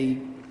been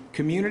a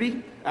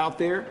community out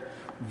there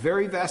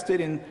very vested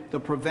in the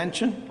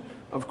prevention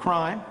of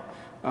crime.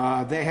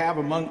 They have,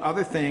 among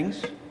other things,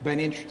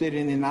 been interested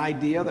in an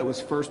idea that was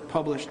first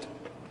published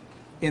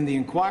in the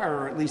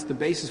Inquirer, or at least the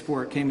basis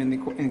for it came in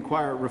the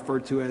Inquirer,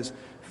 referred to as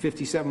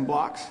 57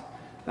 blocks.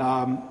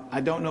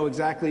 I don't know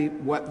exactly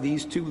what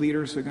these two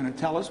leaders are going to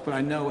tell us, but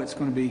I know it's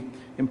going to be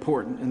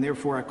important, and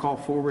therefore I call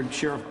forward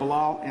Sheriff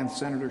Bilal and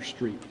Senator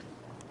Street.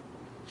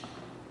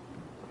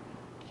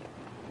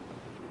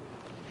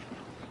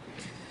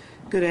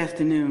 Good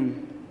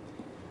afternoon.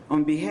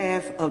 On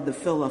behalf of the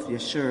Philadelphia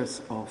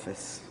Sheriff's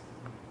Office,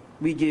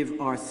 we give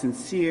our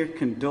sincere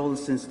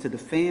condolences to the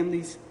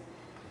families,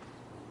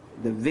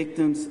 the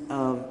victims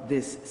of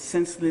this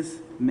senseless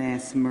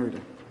mass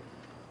murder.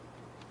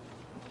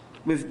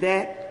 With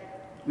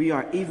that, we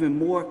are even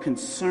more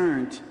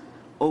concerned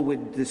over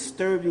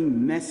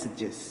disturbing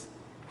messages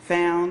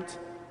found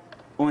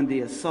on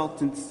the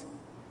assailant's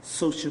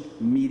social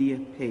media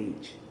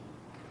page.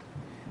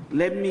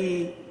 Let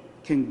me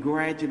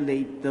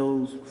congratulate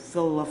those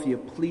Philadelphia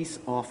police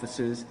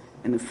officers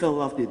and the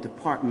Philadelphia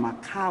Department, my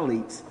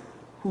colleagues,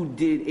 who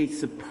did a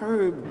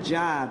superb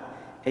job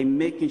in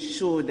making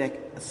sure that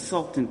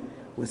assailant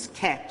was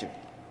captured.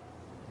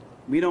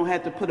 We don't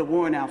have to put a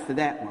warrant out for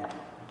that one.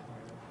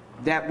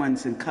 That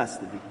one's in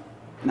custody.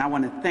 And I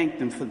want to thank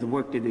them for the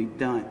work that they've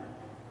done.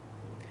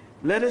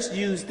 Let us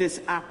use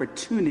this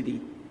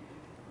opportunity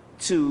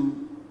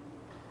to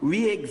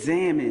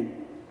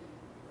re-examine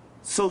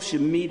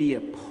social media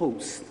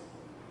posts.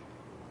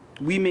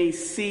 We may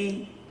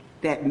see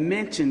that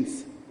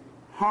mentions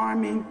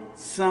harming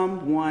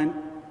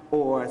someone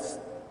or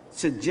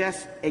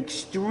suggest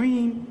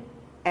extreme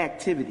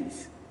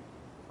activities.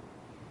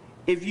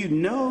 If you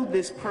know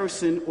this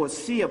person or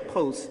see a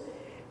post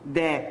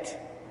that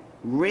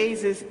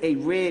raises a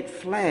red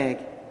flag,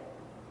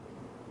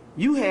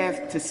 you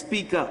have to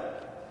speak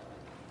up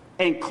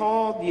and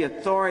call the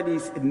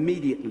authorities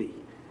immediately.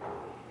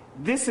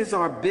 This is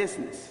our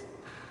business,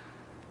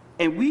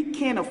 and we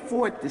can't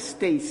afford to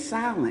stay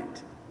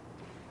silent.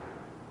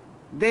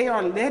 They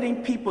are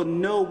letting people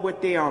know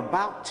what they are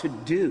about to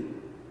do,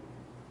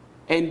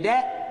 and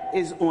that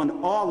is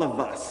on all of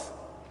us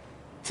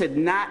to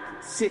not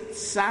sit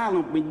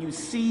silent when you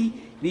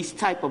see these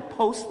type of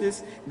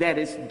posters that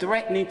is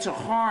threatening to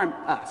harm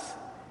us,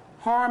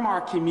 harm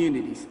our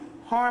communities,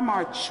 harm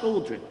our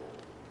children,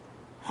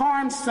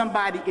 harm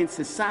somebody in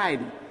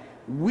society.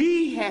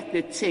 We have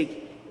to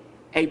take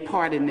a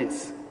part in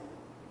this.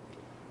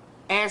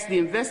 As the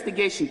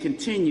investigation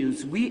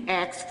continues, we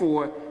ask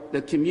for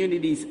the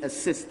community's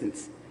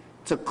assistance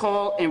to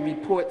call and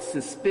report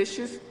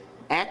suspicious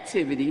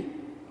activity,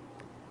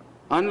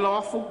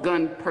 unlawful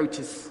gun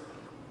purchase,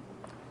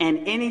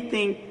 and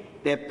anything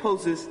that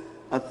poses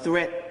a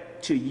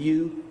threat to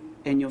you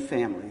and your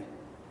family.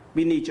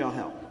 We need your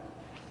help.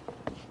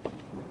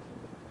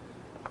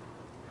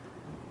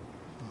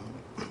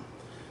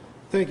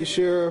 Thank you,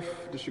 Sheriff,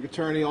 District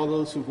Attorney, all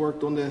those who've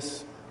worked on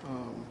this.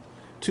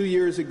 2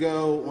 years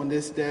ago on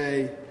this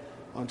day,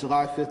 on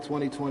July 5th,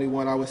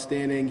 2021, I was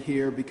standing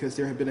here because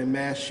there had been a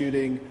mass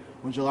shooting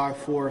on July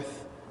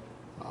 4th,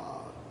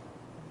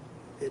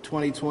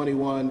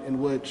 2021, in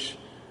which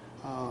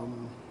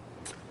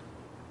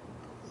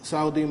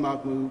Saudi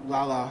Mahmoud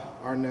Lala,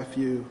 our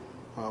nephew,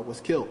 was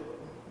killed.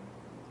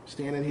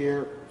 Standing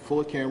here,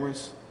 full of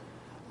cameras,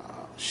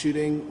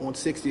 shooting on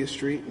 60th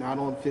Street, not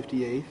on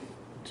 58th,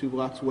 2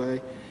 blocks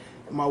away.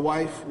 My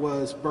wife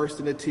was burst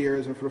into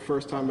tears, and for the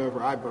first time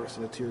ever, I burst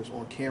into tears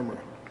on camera.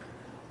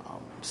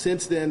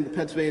 Since then, the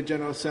Pennsylvania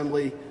General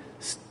Assembly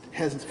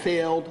has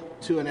failed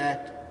to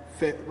enact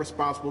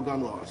responsible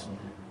gun laws.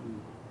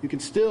 You can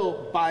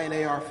still buy an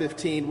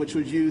AR-15, which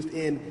was used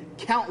in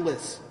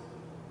countless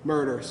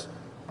murders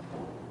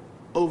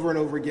over and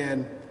over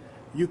again.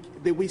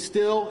 We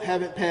still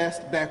haven't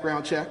passed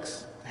background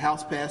checks. The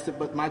House passed it,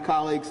 but my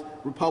colleagues,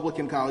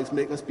 Republican colleagues,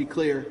 let's be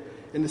clear,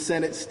 in the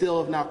Senate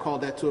still have not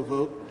called that to a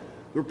vote.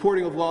 The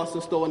reporting of lost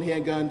and stolen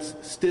handguns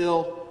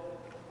still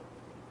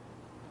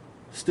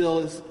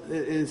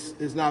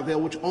is not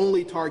available, which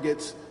only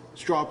targets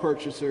straw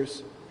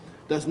purchasers,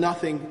 does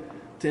nothing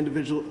to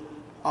individual.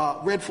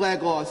 Red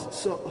flag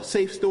laws,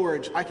 safe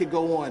storage, I could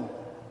go on.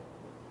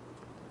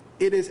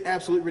 It is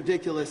absolutely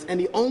ridiculous. And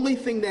the only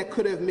thing that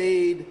could have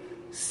made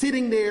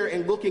sitting there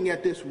and looking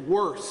at this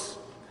worse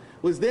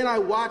was then I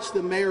watched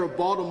the mayor of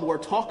Baltimore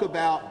talk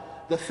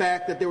about the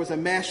fact that there was a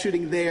mass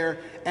shooting there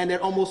and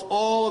that almost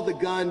all of the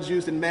guns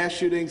used in mass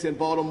shootings in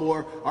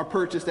Baltimore are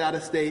purchased out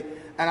of state.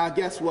 And I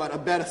guess what?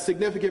 A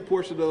significant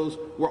portion of those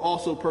were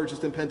also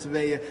purchased in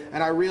Pennsylvania.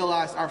 And I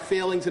realized our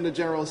failings in the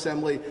General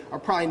Assembly are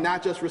probably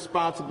not just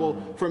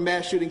responsible for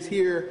mass shootings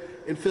here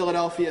in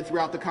Philadelphia and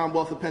throughout the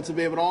Commonwealth of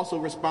Pennsylvania, but also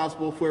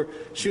responsible for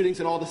shootings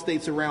in all the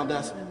states around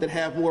us that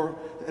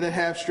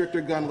have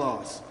stricter gun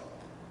laws.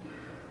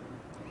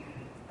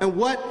 And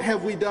what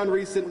have we done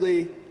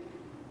recently?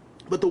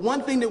 But the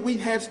one thing that we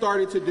have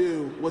started to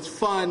do was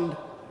fund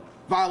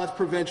violence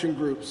prevention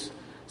groups,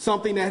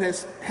 something that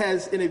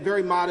has in a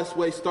very modest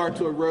way started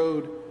to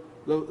erode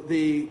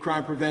the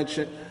crime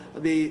prevention,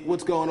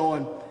 what's going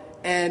on.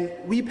 And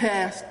we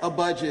passed a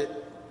budget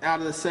out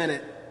of the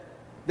Senate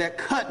that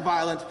cut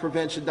violence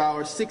prevention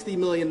dollars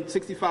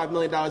 $65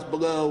 million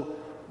below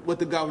what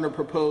the governor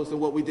proposed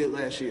and what we did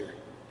last year.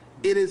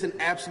 It is an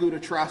absolute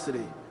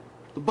atrocity.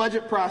 The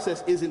budget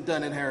process isn't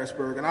done in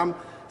Harrisburg, and I'm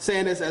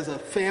saying this as a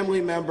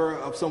family member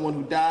of someone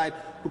who died,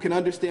 who can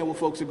understand what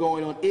folks are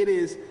going on. It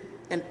is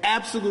an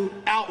absolute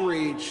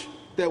outrage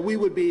that we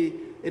would be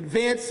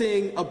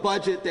advancing a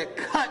budget that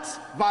cuts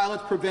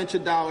violence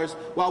prevention dollars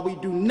while we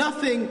do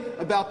nothing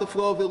about the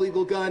flow of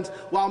illegal guns,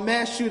 while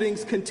mass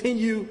shootings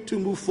continue to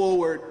move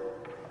forward.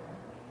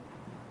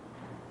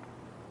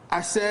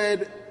 I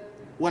said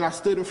when I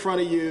stood in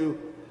front of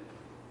you,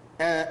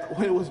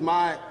 when it was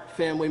my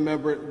family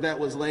member that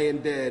was laying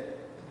dead,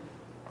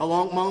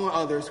 among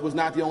others, was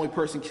not the only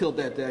person killed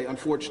that day,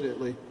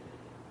 unfortunately.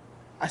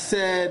 I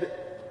said,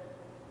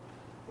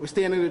 we're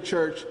standing in the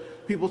church,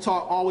 people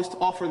always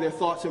offer their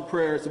thoughts and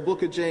prayers. The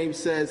book of James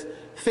says,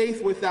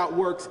 faith without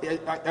works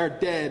are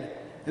dead.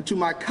 And to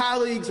my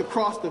colleagues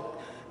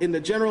in the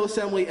General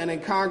Assembly and in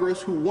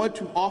Congress who want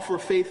to offer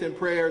faith and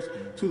prayers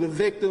to the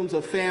victims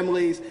of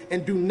families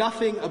and do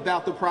nothing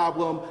about the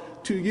problem,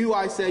 to you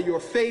I say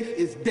your faith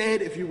is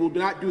dead if you will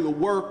not do the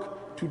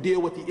work to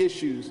deal with the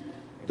issues.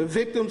 The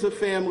victims of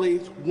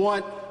families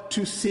want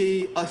to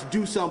see us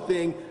do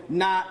something,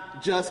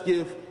 not just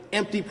give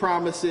empty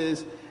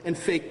promises and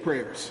fake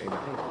prayers.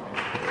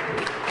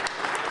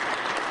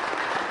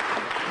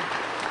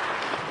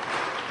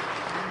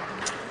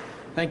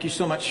 Thank you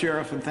so much,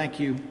 Sheriff, and thank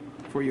you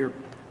for your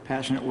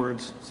passionate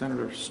words,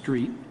 Senator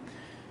Street.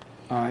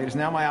 It is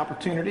now my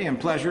opportunity and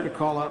pleasure to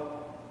call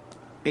up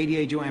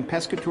ADA Joanne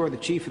Pescator, the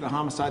Chief of the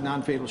Homicide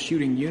Non-Fatal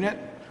Shooting Unit,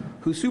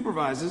 who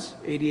supervises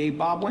ADA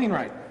Bob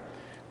Wainwright,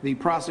 the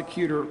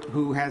prosecutor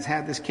who has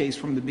had this case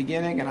from the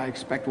beginning, and I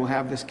expect will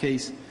have this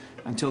case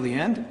until the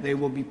end. They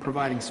will be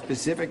providing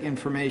specific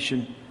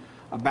information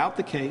about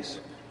the case.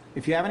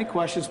 If you have any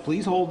questions,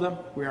 please hold them.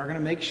 We are going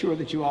to make sure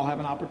that you all have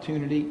an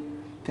opportunity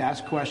to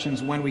ask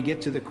questions when we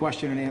get to the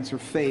question and answer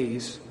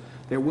phase.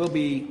 There will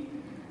be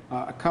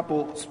a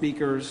couple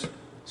speakers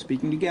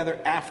speaking together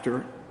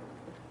after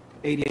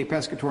ADA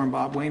Pescator and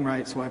Bob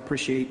Wainwright, so I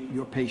appreciate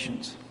your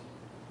patience.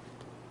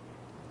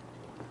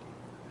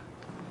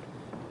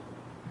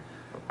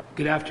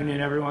 Good afternoon,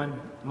 everyone.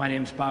 My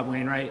name is Bob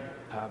Wainwright.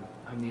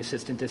 I'm the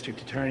Assistant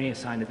District Attorney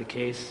assigned to the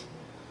case.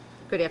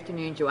 Good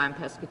afternoon, Joanne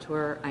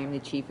Pescator. I am the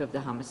Chief of the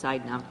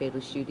Homicide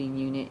Non-Fatal Shooting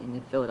Unit in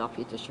the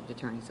Philadelphia District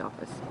Attorney's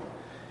Office.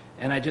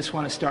 And I just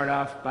want to start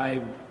off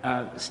by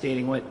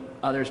stating what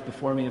others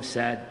before me have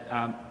said.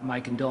 My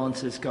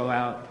condolences go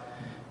out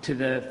to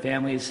the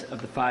families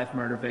of the 5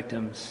 murder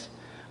victims.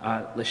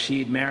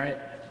 Lashyd Merritt,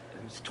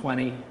 who's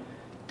 20,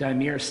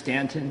 Dymir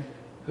Stanton,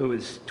 who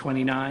is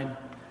 29,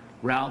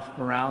 Ralph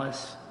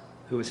Moralis,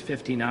 who was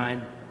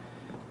 59,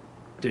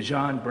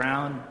 Daujan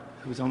Brown,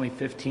 who was only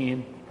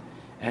 15,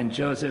 and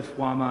Joseph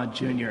Wamah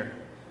Jr.,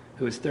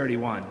 who was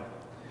 31.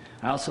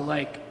 I also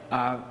like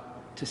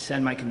to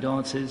send my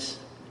condolences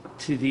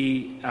to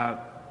the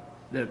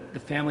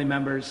family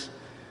members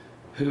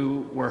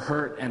who were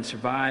hurt and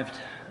survived.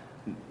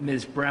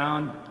 Ms.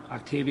 Brown,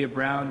 Octavia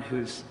Brown,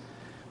 who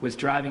was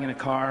driving in a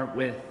car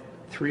with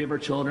 3 of her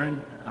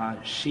children.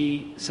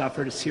 She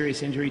suffered a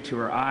serious injury to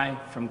her eye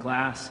from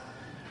glass.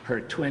 Her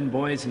twin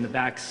boys in the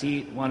back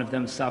seat, one of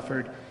them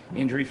suffered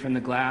injury from the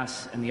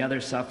glass, and the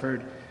other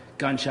suffered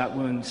gunshot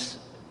wounds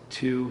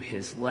to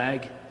his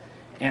leg.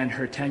 And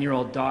her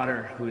 10-year-old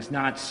daughter, who was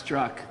not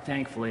struck,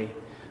 thankfully,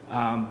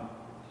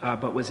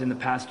 but was in the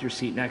passenger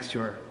seat next to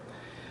her,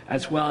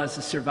 as well as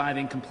the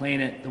surviving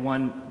complainant, the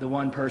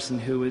one person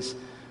who was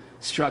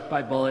struck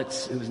by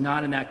bullets, who was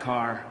not in that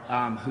car,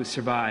 who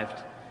survived,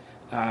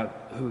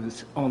 who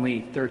was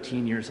only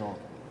 13 years old.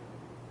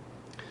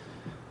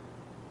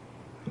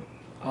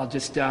 I'll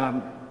just,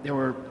 the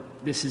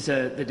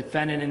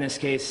defendant in this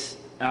case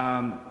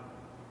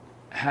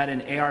had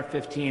an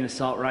AR-15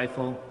 assault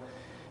rifle,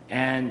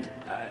 and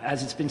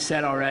as it's been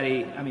said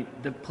already, I mean,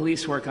 the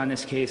police work on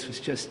this case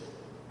was just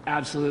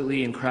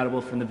absolutely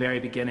incredible from the very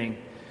beginning.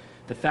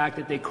 The fact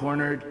that they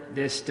cornered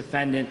this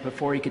defendant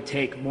before he could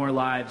take more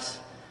lives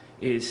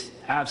is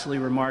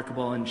absolutely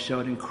remarkable and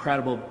showed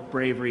incredible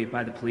bravery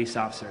by the police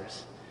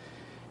officers.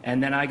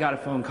 And then I got a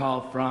phone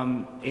call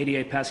from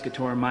ADA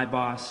Pescator, my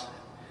boss,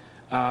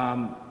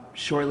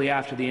 shortly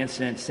after the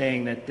incident,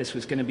 saying that this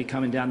was going to be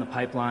coming down the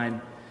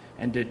pipeline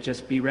and to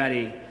just be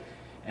ready.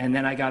 And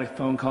then I got a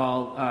phone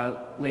call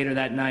later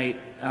that night,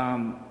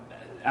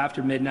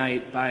 after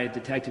midnight, by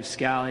Detective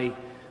Scally,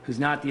 who's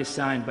not the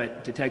assigned,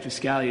 but Detective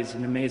Scally is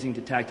an amazing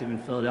detective in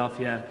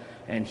Philadelphia,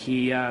 and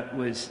he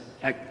was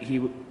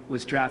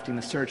drafting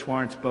the search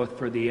warrants both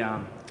for the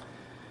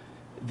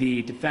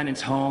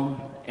defendant's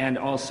home and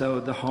also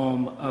the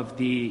home of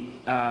the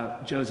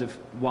Joseph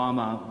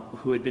Wamah,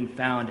 who had been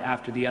found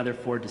after the other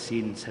 4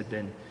 decedents had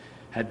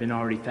been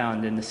already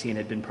found and the scene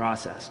had been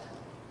processed.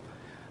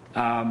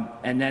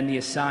 And then the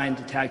assigned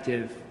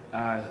detective,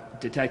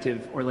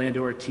 Detective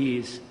Orlando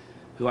Ortiz,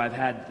 who I've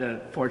had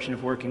the fortune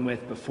of working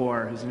with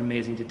before, who's an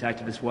amazing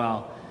detective as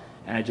well.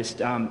 And I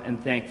just am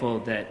thankful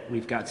that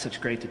we've got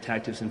such great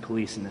detectives and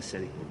police in this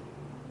city.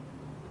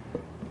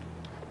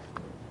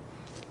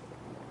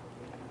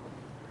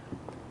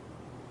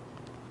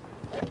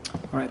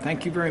 All right,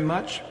 thank you very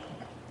much.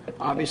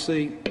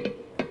 Obviously,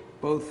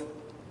 both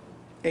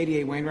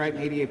ADA Wainwright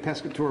and ADA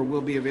Pescator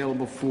will be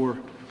available for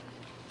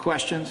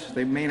questions.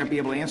 They may not be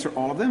able to answer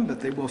all of them, but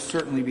they will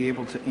certainly be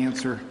able to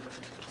answer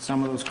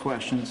some of those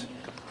questions.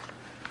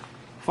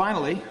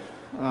 Finally,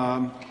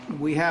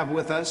 we have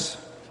with us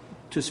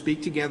to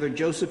speak together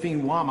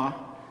Josephine Wamah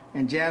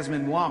and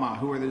Jasmine Wamah,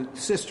 who are the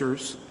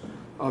sisters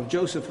of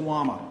Joseph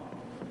Wamah,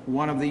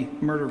 one of the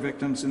murder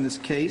victims in this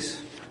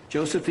case.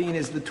 Josephine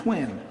is the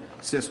twin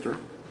sister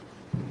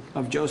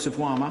of Joseph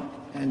Wamah,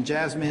 and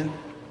Jasmine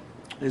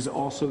is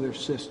also their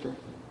sister.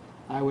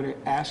 I would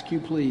ask you,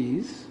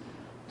 please,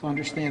 to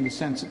understand the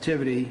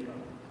sensitivity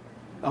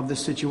of the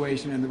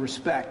situation and the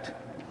respect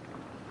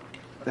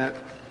that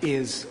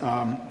is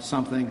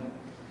something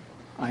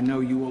I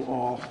know you will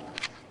all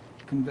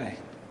convey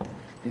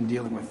in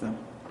dealing with them.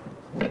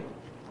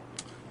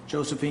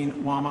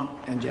 Josephine Wamah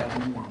and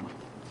Jasmine Wamah.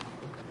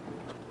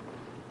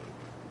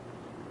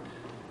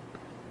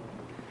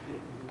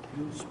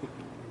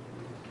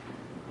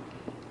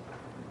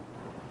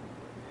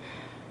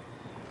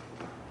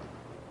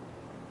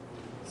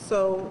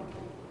 So,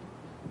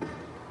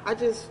 I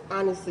just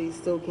honestly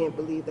still can't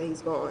believe that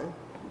he's gone.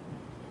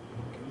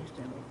 Can you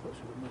stand a little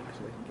closer to me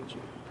so I can get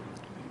you?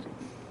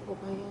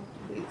 Hold my hand,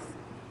 please.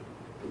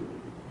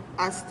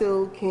 I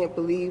still can't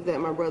believe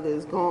that my brother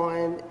is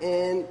gone,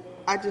 and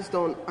I just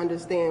don't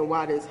understand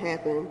why this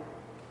happened.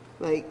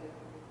 Like,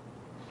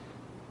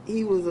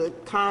 he was a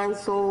kind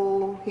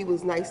soul. He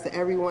was nice to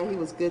everyone. He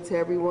was good to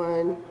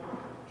everyone.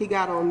 He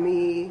got on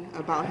me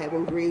about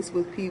having grace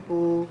with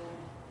people.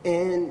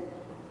 And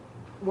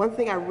one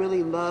thing I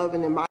really love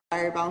and admire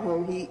about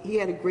him, he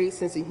had a great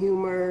sense of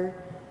humor.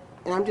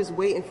 And I'm just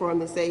waiting for him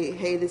to say,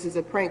 hey, this is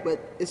a prank. But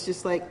it's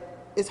just like,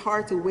 it's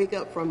hard to wake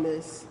up from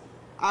this.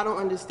 I don't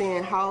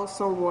understand how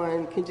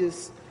someone can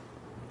just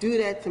do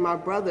that to my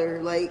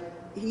brother. Like,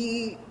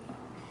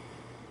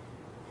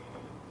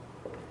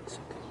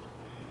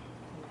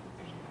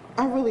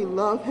 I really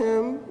love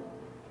him.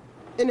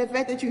 And the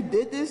fact that you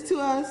did this to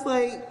us,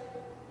 like,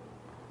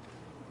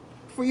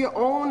 for your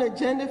own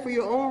agenda, for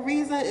your own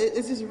reason,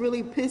 it's just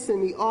really pissing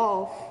me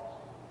off.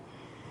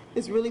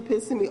 It's really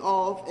pissing me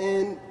off,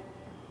 and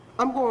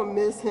I'm going to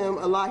miss him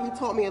a lot. He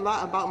taught me a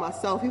lot about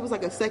myself. He was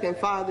like a second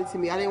father to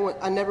me.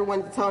 I never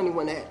wanted to tell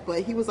anyone that,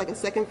 but he was like a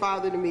second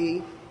father to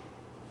me.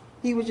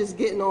 He was just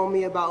getting on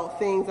me about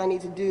things I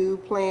need to do,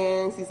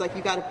 plans. He's like,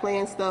 you got to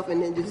plan stuff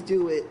and then just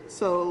do it.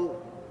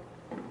 So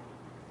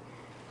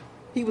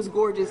he was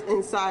gorgeous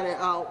inside and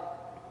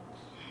out.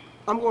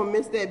 I'm going to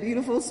miss that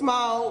beautiful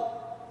smile.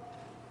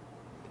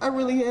 I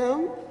really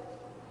am.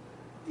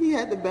 He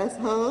had the best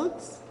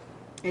hugs.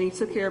 And he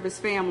took care of his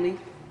family.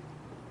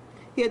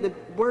 He had the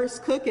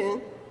worst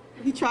cooking.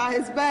 He tried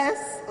his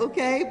best,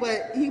 okay,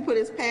 but he put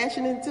his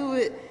passion into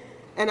it.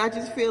 And I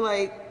just feel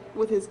like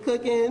with his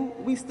cooking,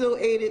 we still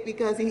ate it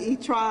because he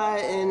tried,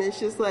 and it's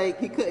just like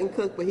he couldn't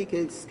cook, but he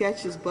could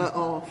sketch his butt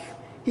off.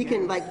 He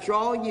can like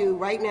draw you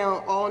right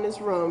now all in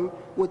this room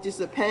with just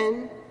a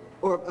pen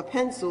or a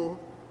pencil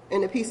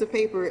and a piece of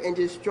paper and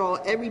just draw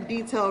every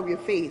detail of your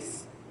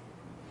face.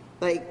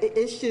 Like,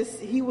 it's just,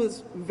 he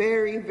was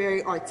very,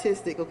 very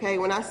artistic, okay?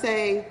 When I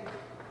say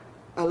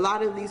a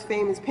lot of these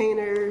famous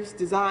painters,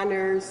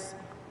 designers,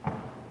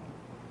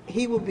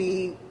 he will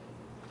be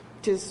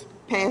just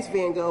past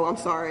Van Gogh, I'm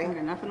sorry. I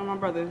got nothing on my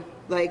brother.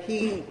 Like,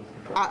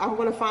 I'm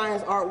going to find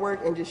his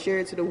artwork and just share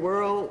it to the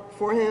world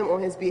for him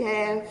on his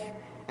behalf.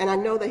 And I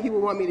know that he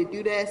would want me to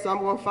do that, so I'm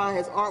going to find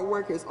his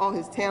artwork, all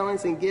his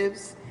talents and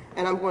gifts,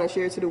 and I'm going to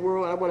share it to the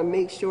world. I want to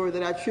make sure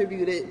that I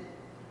tribute it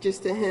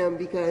just to him,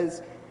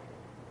 because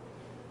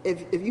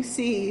if you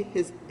see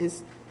his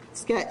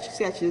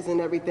sketches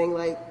and everything,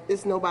 like,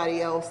 there's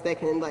nobody else that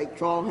can like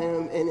draw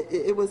him, and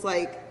it was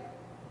like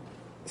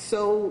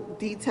so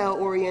detail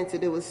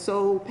oriented, it was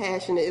so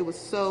passionate, it was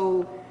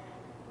so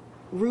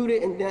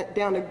rooted and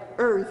down to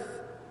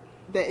earth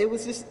that it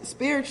was just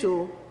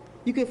spiritual.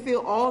 You could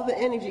feel all the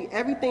energy,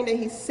 everything that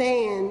he's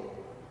saying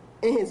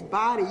in his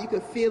body, you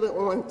could feel it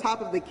on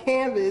top of the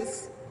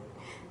canvas.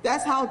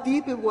 That's how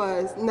deep it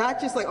was. Not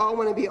just like, oh, I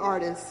want to be an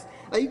artist.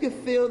 Like, you could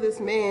feel this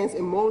man's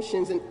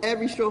emotions in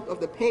every stroke of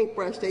the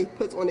paintbrush that he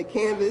puts on the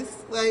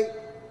canvas. Like,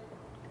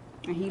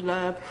 and he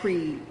loved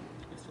Creed.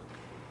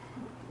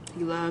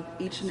 He loved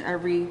each and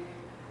every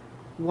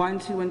 1,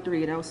 2, and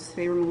 3. That was his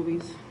favorite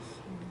movies.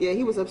 Yeah,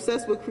 he was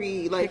obsessed with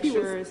Creed. Like,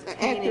 Pictures, he was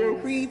an actor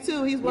in Creed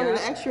too. He's one of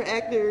the extra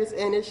actors,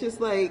 and it's just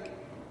like,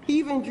 he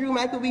even drew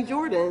Michael B.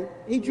 Jordan.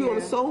 He drew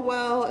him so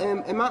well,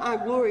 and my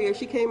Aunt Gloria,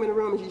 she came in the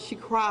room and she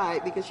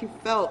cried because she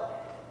felt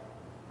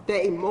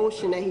that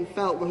emotion that he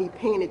felt when he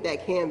painted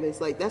that canvas.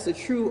 Like, that's a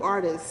true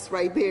artist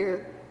right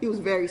there. He was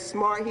very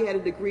smart. He had a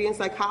degree in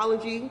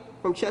psychology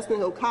from Chestnut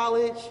Hill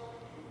College.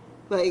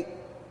 Like,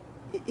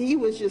 he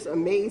was just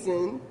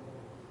amazing.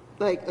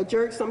 Like, a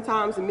jerk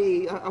sometimes to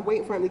me. I'm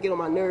waiting for him to get on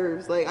my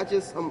nerves. Like, I'm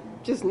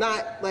just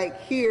not, like,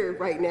 here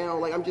right now.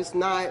 Like, I'm just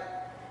not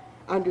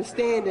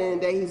understanding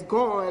that he's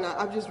gone.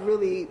 I'm just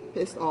really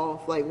pissed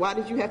off. Like, why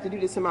did you have to do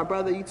this to my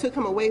brother? You took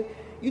him away.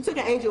 You took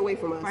an angel away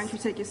from us. Why didn't you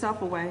take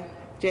yourself away?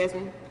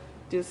 Jasmine,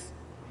 just...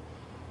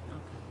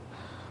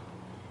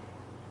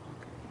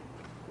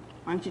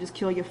 Why don't you just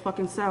kill your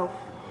fucking self?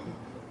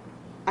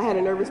 I had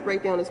a nervous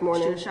breakdown this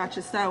morning. You should have shot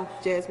yourself.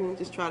 Jasmine,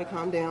 just try to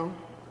calm down.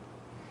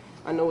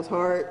 I know it's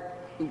hard.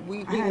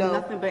 We I had know.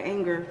 nothing but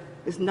anger.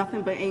 It's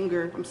nothing but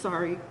anger. I'm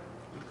sorry.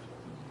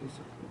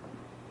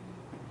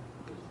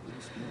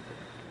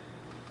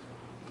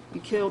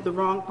 You killed the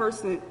wrong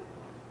person.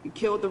 You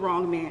killed the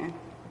wrong man.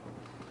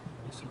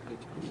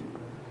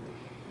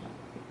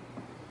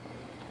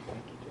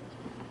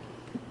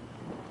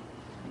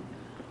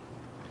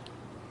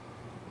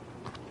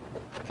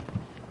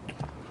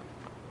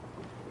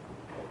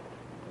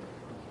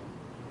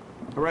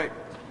 All right.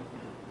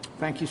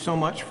 Thank you so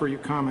much for your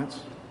comments.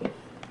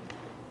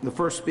 The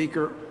first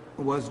speaker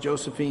was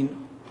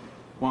Josephine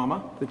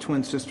Wamah, the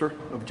twin sister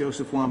of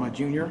Joseph Wamah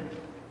Jr.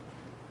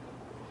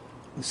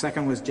 The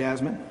second was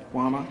Jasmine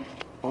Wamah,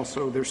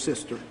 also their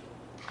sister.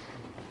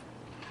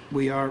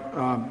 We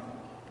are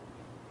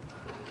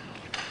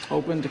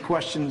open to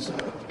questions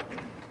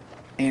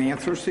and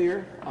answers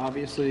here.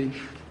 Obviously,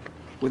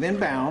 within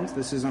bounds.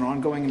 This is an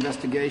ongoing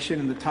investigation,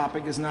 and the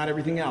topic is not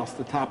everything else.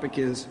 The topic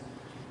is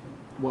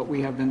what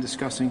we have been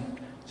discussing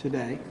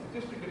today.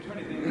 District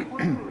Attorney, the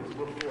reporter is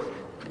reporting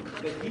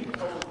that he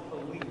told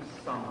police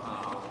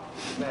somehow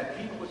that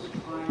he was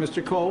trying...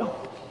 Mr.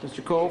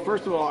 Cole,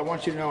 first of all, I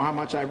want you to know how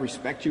much I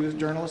respect you as a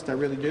journalist. I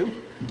really do.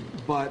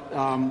 But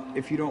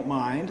if you don't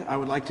mind, I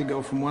would like to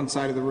go from one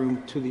side of the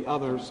room to the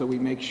other so we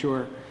make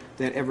sure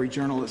that every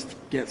journalist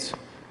gets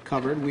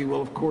covered. We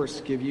will, of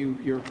course, give you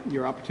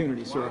your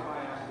opportunity, sir.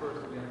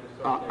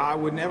 I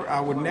would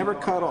never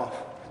cut off,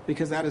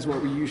 because that is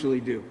what we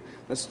usually do.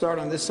 Let's start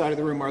on this side of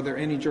the room. Are there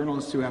any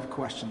journalists who have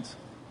questions?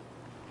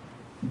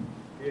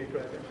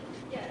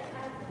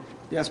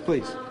 Yes,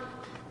 please.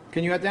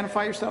 Can you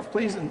identify yourself,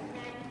 please?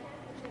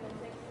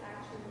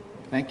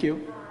 Thank you.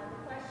 The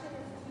question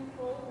is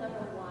twofold.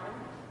 Number one,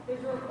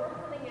 there's a report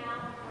coming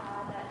out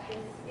that this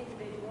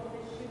individual,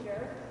 this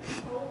shooter,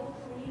 told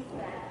police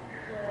that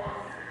he was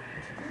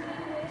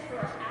doing this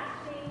or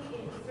acting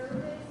in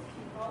service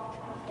to help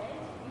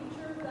prevent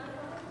future gun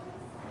violence.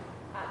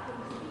 Can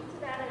you speak to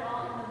that at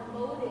all and the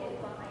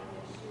motive behind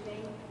this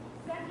shooting?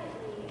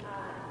 Secondly,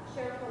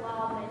 Sheriff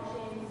Bilal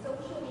mentioned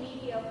social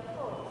media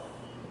posts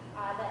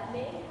that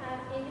may have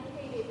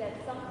indicated that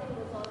something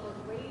was on the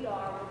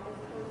radar with this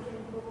person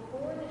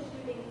before the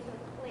shooting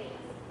took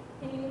place.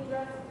 Can you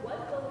address what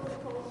those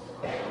posts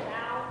are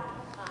about?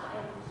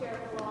 And Sheriff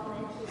Bilal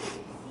mentioned that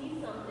you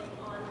see something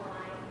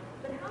online,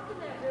 but how can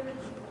that really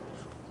be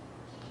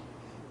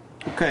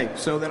policed? Okay,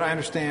 so that I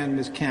understand,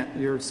 Ms. Kent,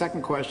 your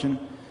second question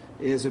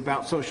is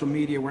about social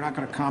media. We're not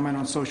going to comment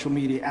on social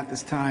media at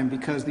this time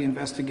because the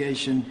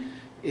investigation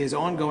is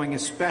ongoing,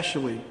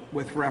 especially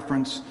with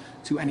reference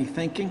to any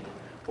thinking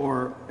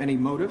or any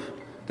motive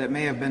that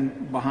may have been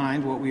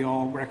behind what we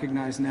all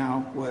recognize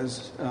now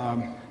was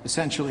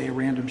essentially a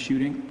random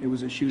shooting. It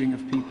was a shooting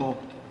of people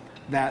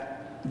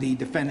that the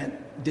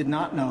defendant did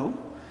not know,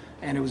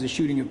 and it was a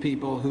shooting of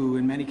people who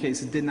in many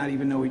cases did not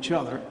even know each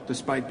other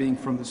despite being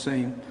from the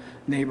same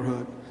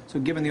neighborhood. So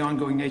given the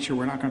ongoing nature,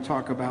 we're not going to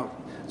talk about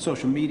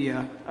social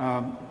media.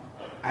 I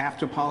have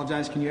to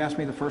apologize. Can you ask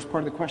me the first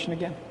part of the question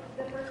again?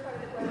 The first part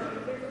of the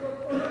question, there's a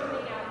report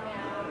coming out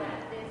now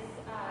that this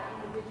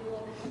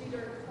individual, the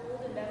shooter,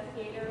 told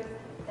investigators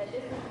that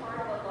this is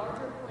part of a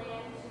larger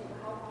plan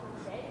to help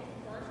prevent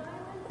gun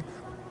violence in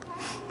some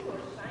capacity or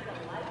shine a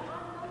light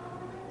on gun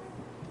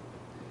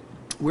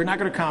violence? We're not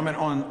going to comment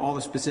on all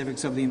the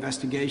specifics of the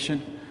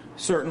investigation.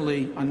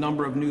 Certainly, a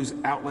number of news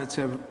outlets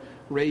have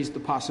raised the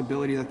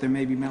possibility that there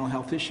may be mental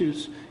health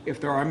issues. If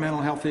there are mental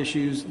health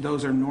issues,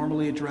 those are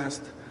normally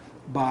addressed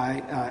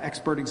by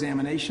expert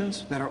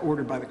examinations that are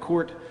ordered by the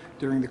court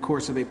during the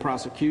course of a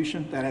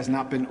prosecution. That has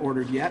not been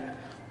ordered yet,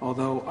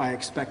 although I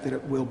expect that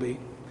it will be.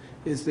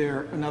 Is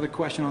there another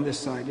question on this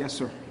side? Yes,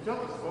 sir. Can you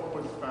tell us what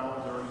was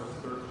found during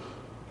the search?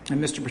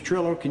 And Mr.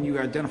 Petrillo, can you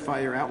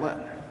identify your outlet?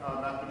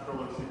 Matt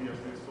Petrillo, CBS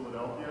News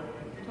Philadelphia.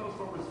 Can you tell us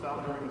what was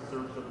found during the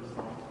search of his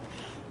home?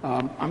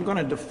 I'm going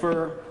to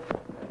defer,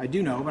 I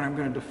do know, but I'm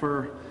going to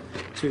defer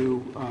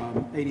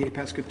to ADA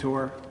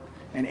Pescator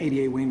and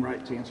ADA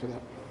Wainwright to answer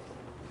that,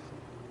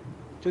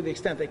 to the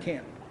extent they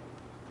can.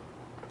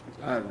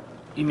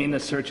 You mean the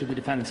search of the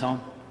defendant's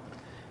home?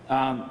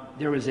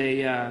 There was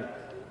a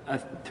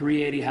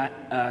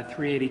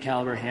 380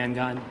 caliber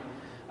handgun.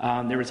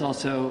 There was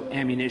also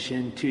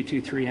ammunition,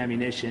 .223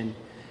 ammunition.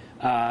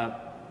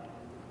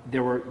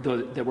 There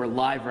were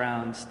live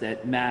rounds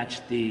that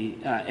matched the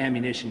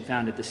ammunition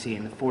found at the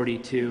scene. The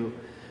 42.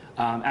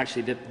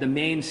 Actually, the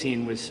main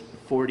scene was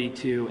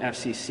 42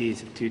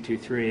 FCCs of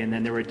 .223, and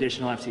then there were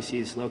additional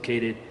FCCs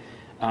located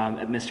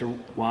at Mr.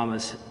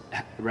 Wamah's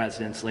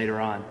residence later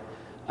on.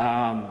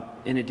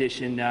 In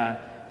addition,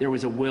 there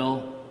was a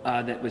will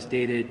that was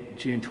dated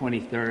June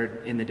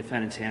 23rd in the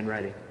defendant's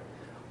handwriting.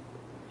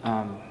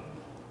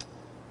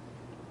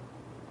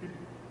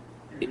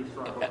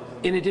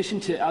 In addition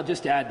to, I'll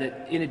just add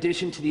that in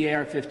addition to the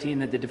AR-15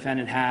 that the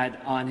defendant had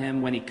on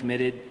him when he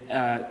committed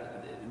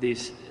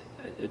these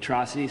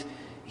atrocities,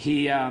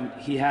 he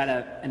had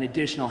an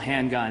additional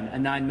handgun, a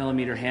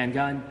 9mm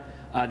handgun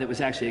that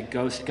was actually a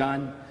ghost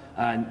gun,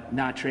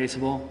 not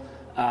traceable.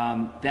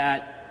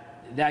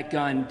 That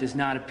gun does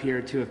not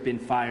appear to have been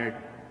fired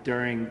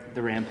during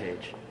the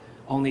rampage.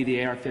 Only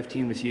the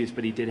AR-15 was used,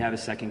 but he did have a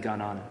second gun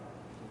on him.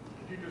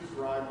 Could you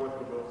describe what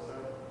the bill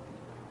said?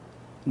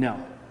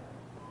 No.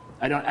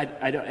 I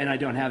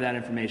don't have that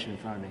information in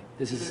front of me.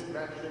 This is. Did it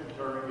mention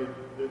during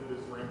this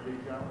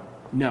rampage out?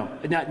 No,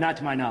 not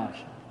to my knowledge.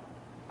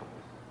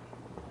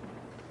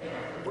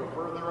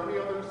 Were there any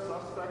other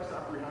suspects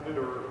apprehended,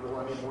 or will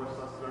any more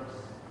suspects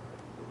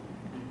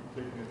be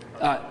taken into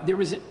custody? There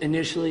was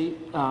initially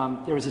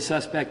there was a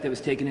suspect that was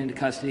taken into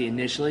custody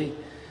initially,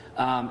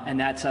 and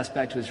that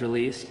suspect was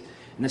released.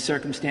 And the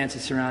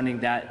circumstances surrounding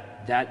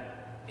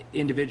that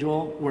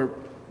individual were,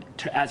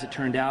 as it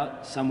turned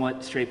out,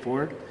 somewhat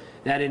straightforward.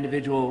 That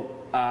individual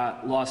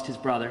lost his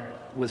brother,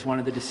 was one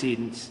of the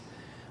decedents.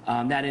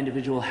 That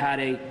individual had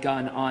a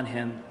gun on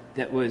him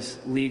that was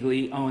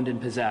legally owned and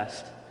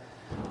possessed.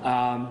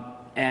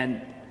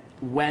 And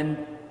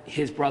when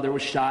his brother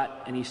was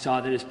shot and he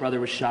saw that his brother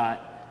was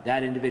shot,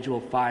 that individual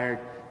fired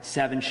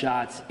 7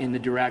 shots in the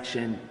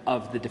direction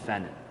of the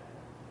defendant.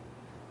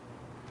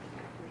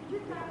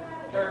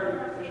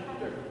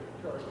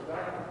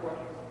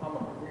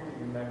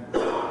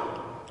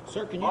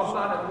 Sir, can you?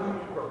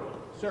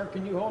 Sir,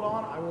 can you hold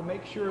on? I will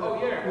make sure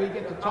that we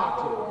get to talk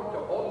to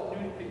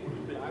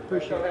you. I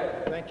appreciate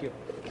it. Thank you.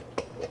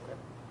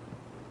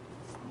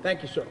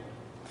 Thank you, sir.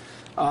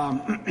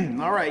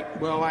 All right.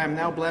 Well, I am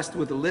now blessed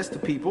with a list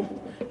of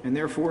people, and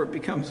therefore it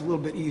becomes a little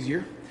bit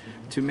easier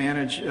to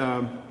manage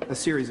a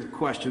series of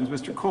questions.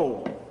 Mr.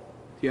 Cole, do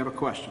you have a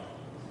question?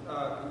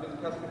 Mr.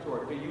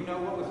 Pescator, do you know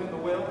what was in the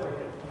will?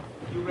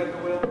 You read the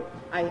will?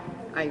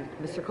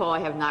 Mr. Cole, I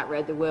have not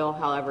read the will.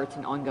 However, it's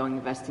an ongoing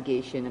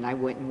investigation, and I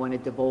wouldn't want to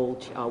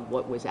divulge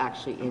what was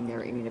actually in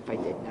there, even if I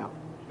did know.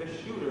 The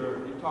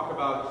shooter, you talk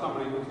about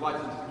somebody who's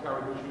licensed to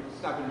carry who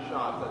shoots 7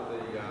 shots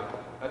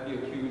at the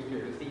accused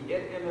here. Does he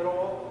hit him at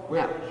all?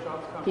 Where No, did the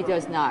shots come he from?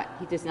 does not.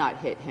 He does not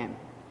hit him.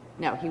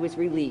 No, he was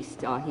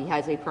released. He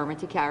has a permit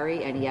to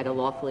carry, and he had a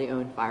lawfully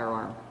owned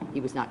firearm.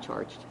 He was not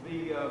charged.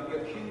 The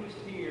accused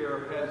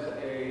here has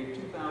a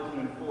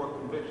 2004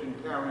 conviction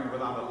carrying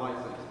without a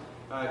license.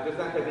 Does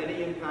that have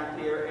any impact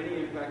here,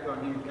 any impact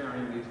on him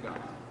carrying these guns?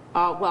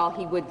 Well,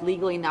 he would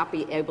legally not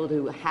be able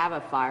to have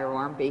a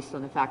firearm based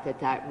on the fact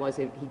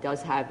that he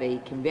does have a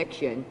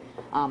conviction.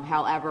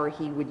 However,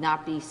 he would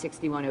not be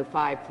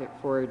 6105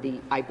 for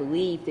I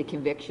believe the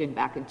conviction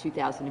back in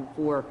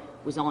 2004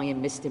 was only a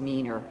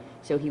misdemeanor.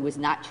 So he was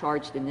not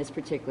charged in this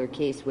particular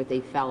case with a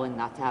felon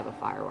not to have a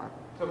firearm.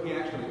 So he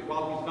actually,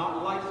 while he's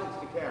not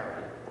licensed to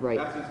carry, right.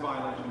 That's his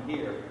violation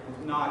here.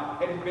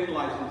 Had he been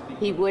licensed,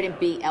 he wouldn't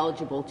be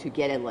eligible to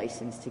get a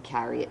license to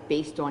carry it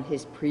based on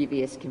his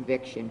previous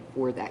conviction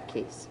for that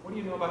case. What do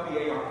you know about the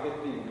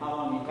AR-15? How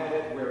long he had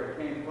it, where it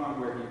came from,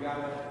 where he got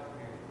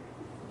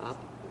it?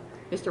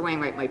 Mr.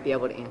 Wainwright might be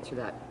able to answer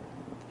that.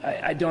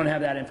 I don't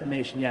have that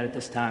information yet at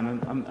this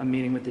time. I'm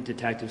meeting with the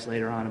detectives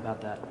later on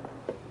about that.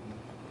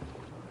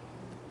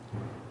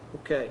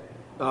 Okay.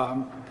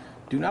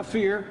 Do not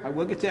fear. I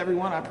will get to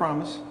everyone, I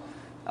promise.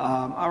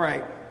 All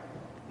right.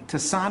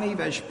 Tasani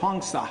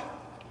Veshpongsa.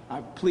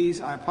 Please,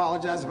 I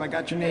apologize if I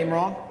got your name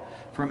wrong.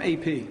 From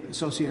AP,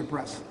 Associated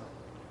Press.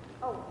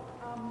 Oh,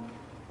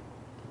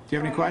 do you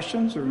have any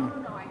questions or no?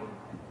 No, I didn't.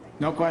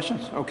 No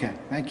questions? Okay,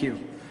 thank you.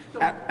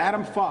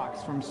 Adam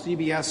Fox from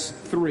CBS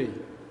 3.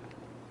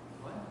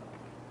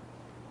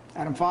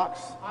 Adam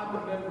Fox? I'm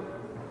a member.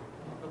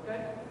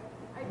 Okay?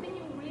 I think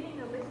you're reading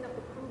the list of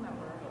the crew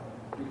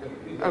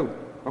members.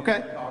 Oh,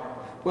 okay.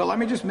 Well, let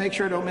me just make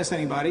sure I don't miss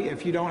anybody.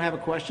 If you don't have a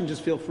question,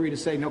 just feel free to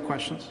say no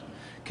questions.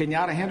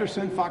 Kenyatta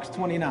Henderson, Fox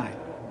 29.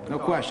 No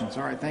questions.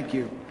 All right, thank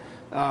you.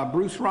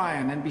 Bruce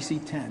Ryan,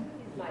 NBC 10.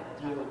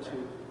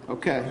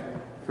 Okay,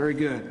 very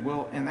good.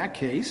 Well, in that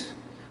case,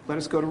 let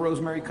us go to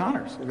Rosemary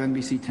Connors of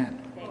NBC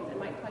 10. Thanks. And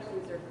my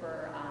questions are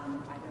for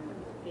either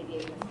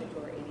ADA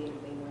Pescator or ADA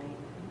Wainwright.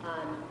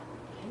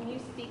 Can you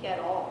speak at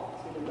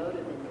all to the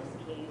motive in this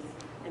case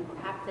and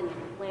perhaps any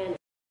plan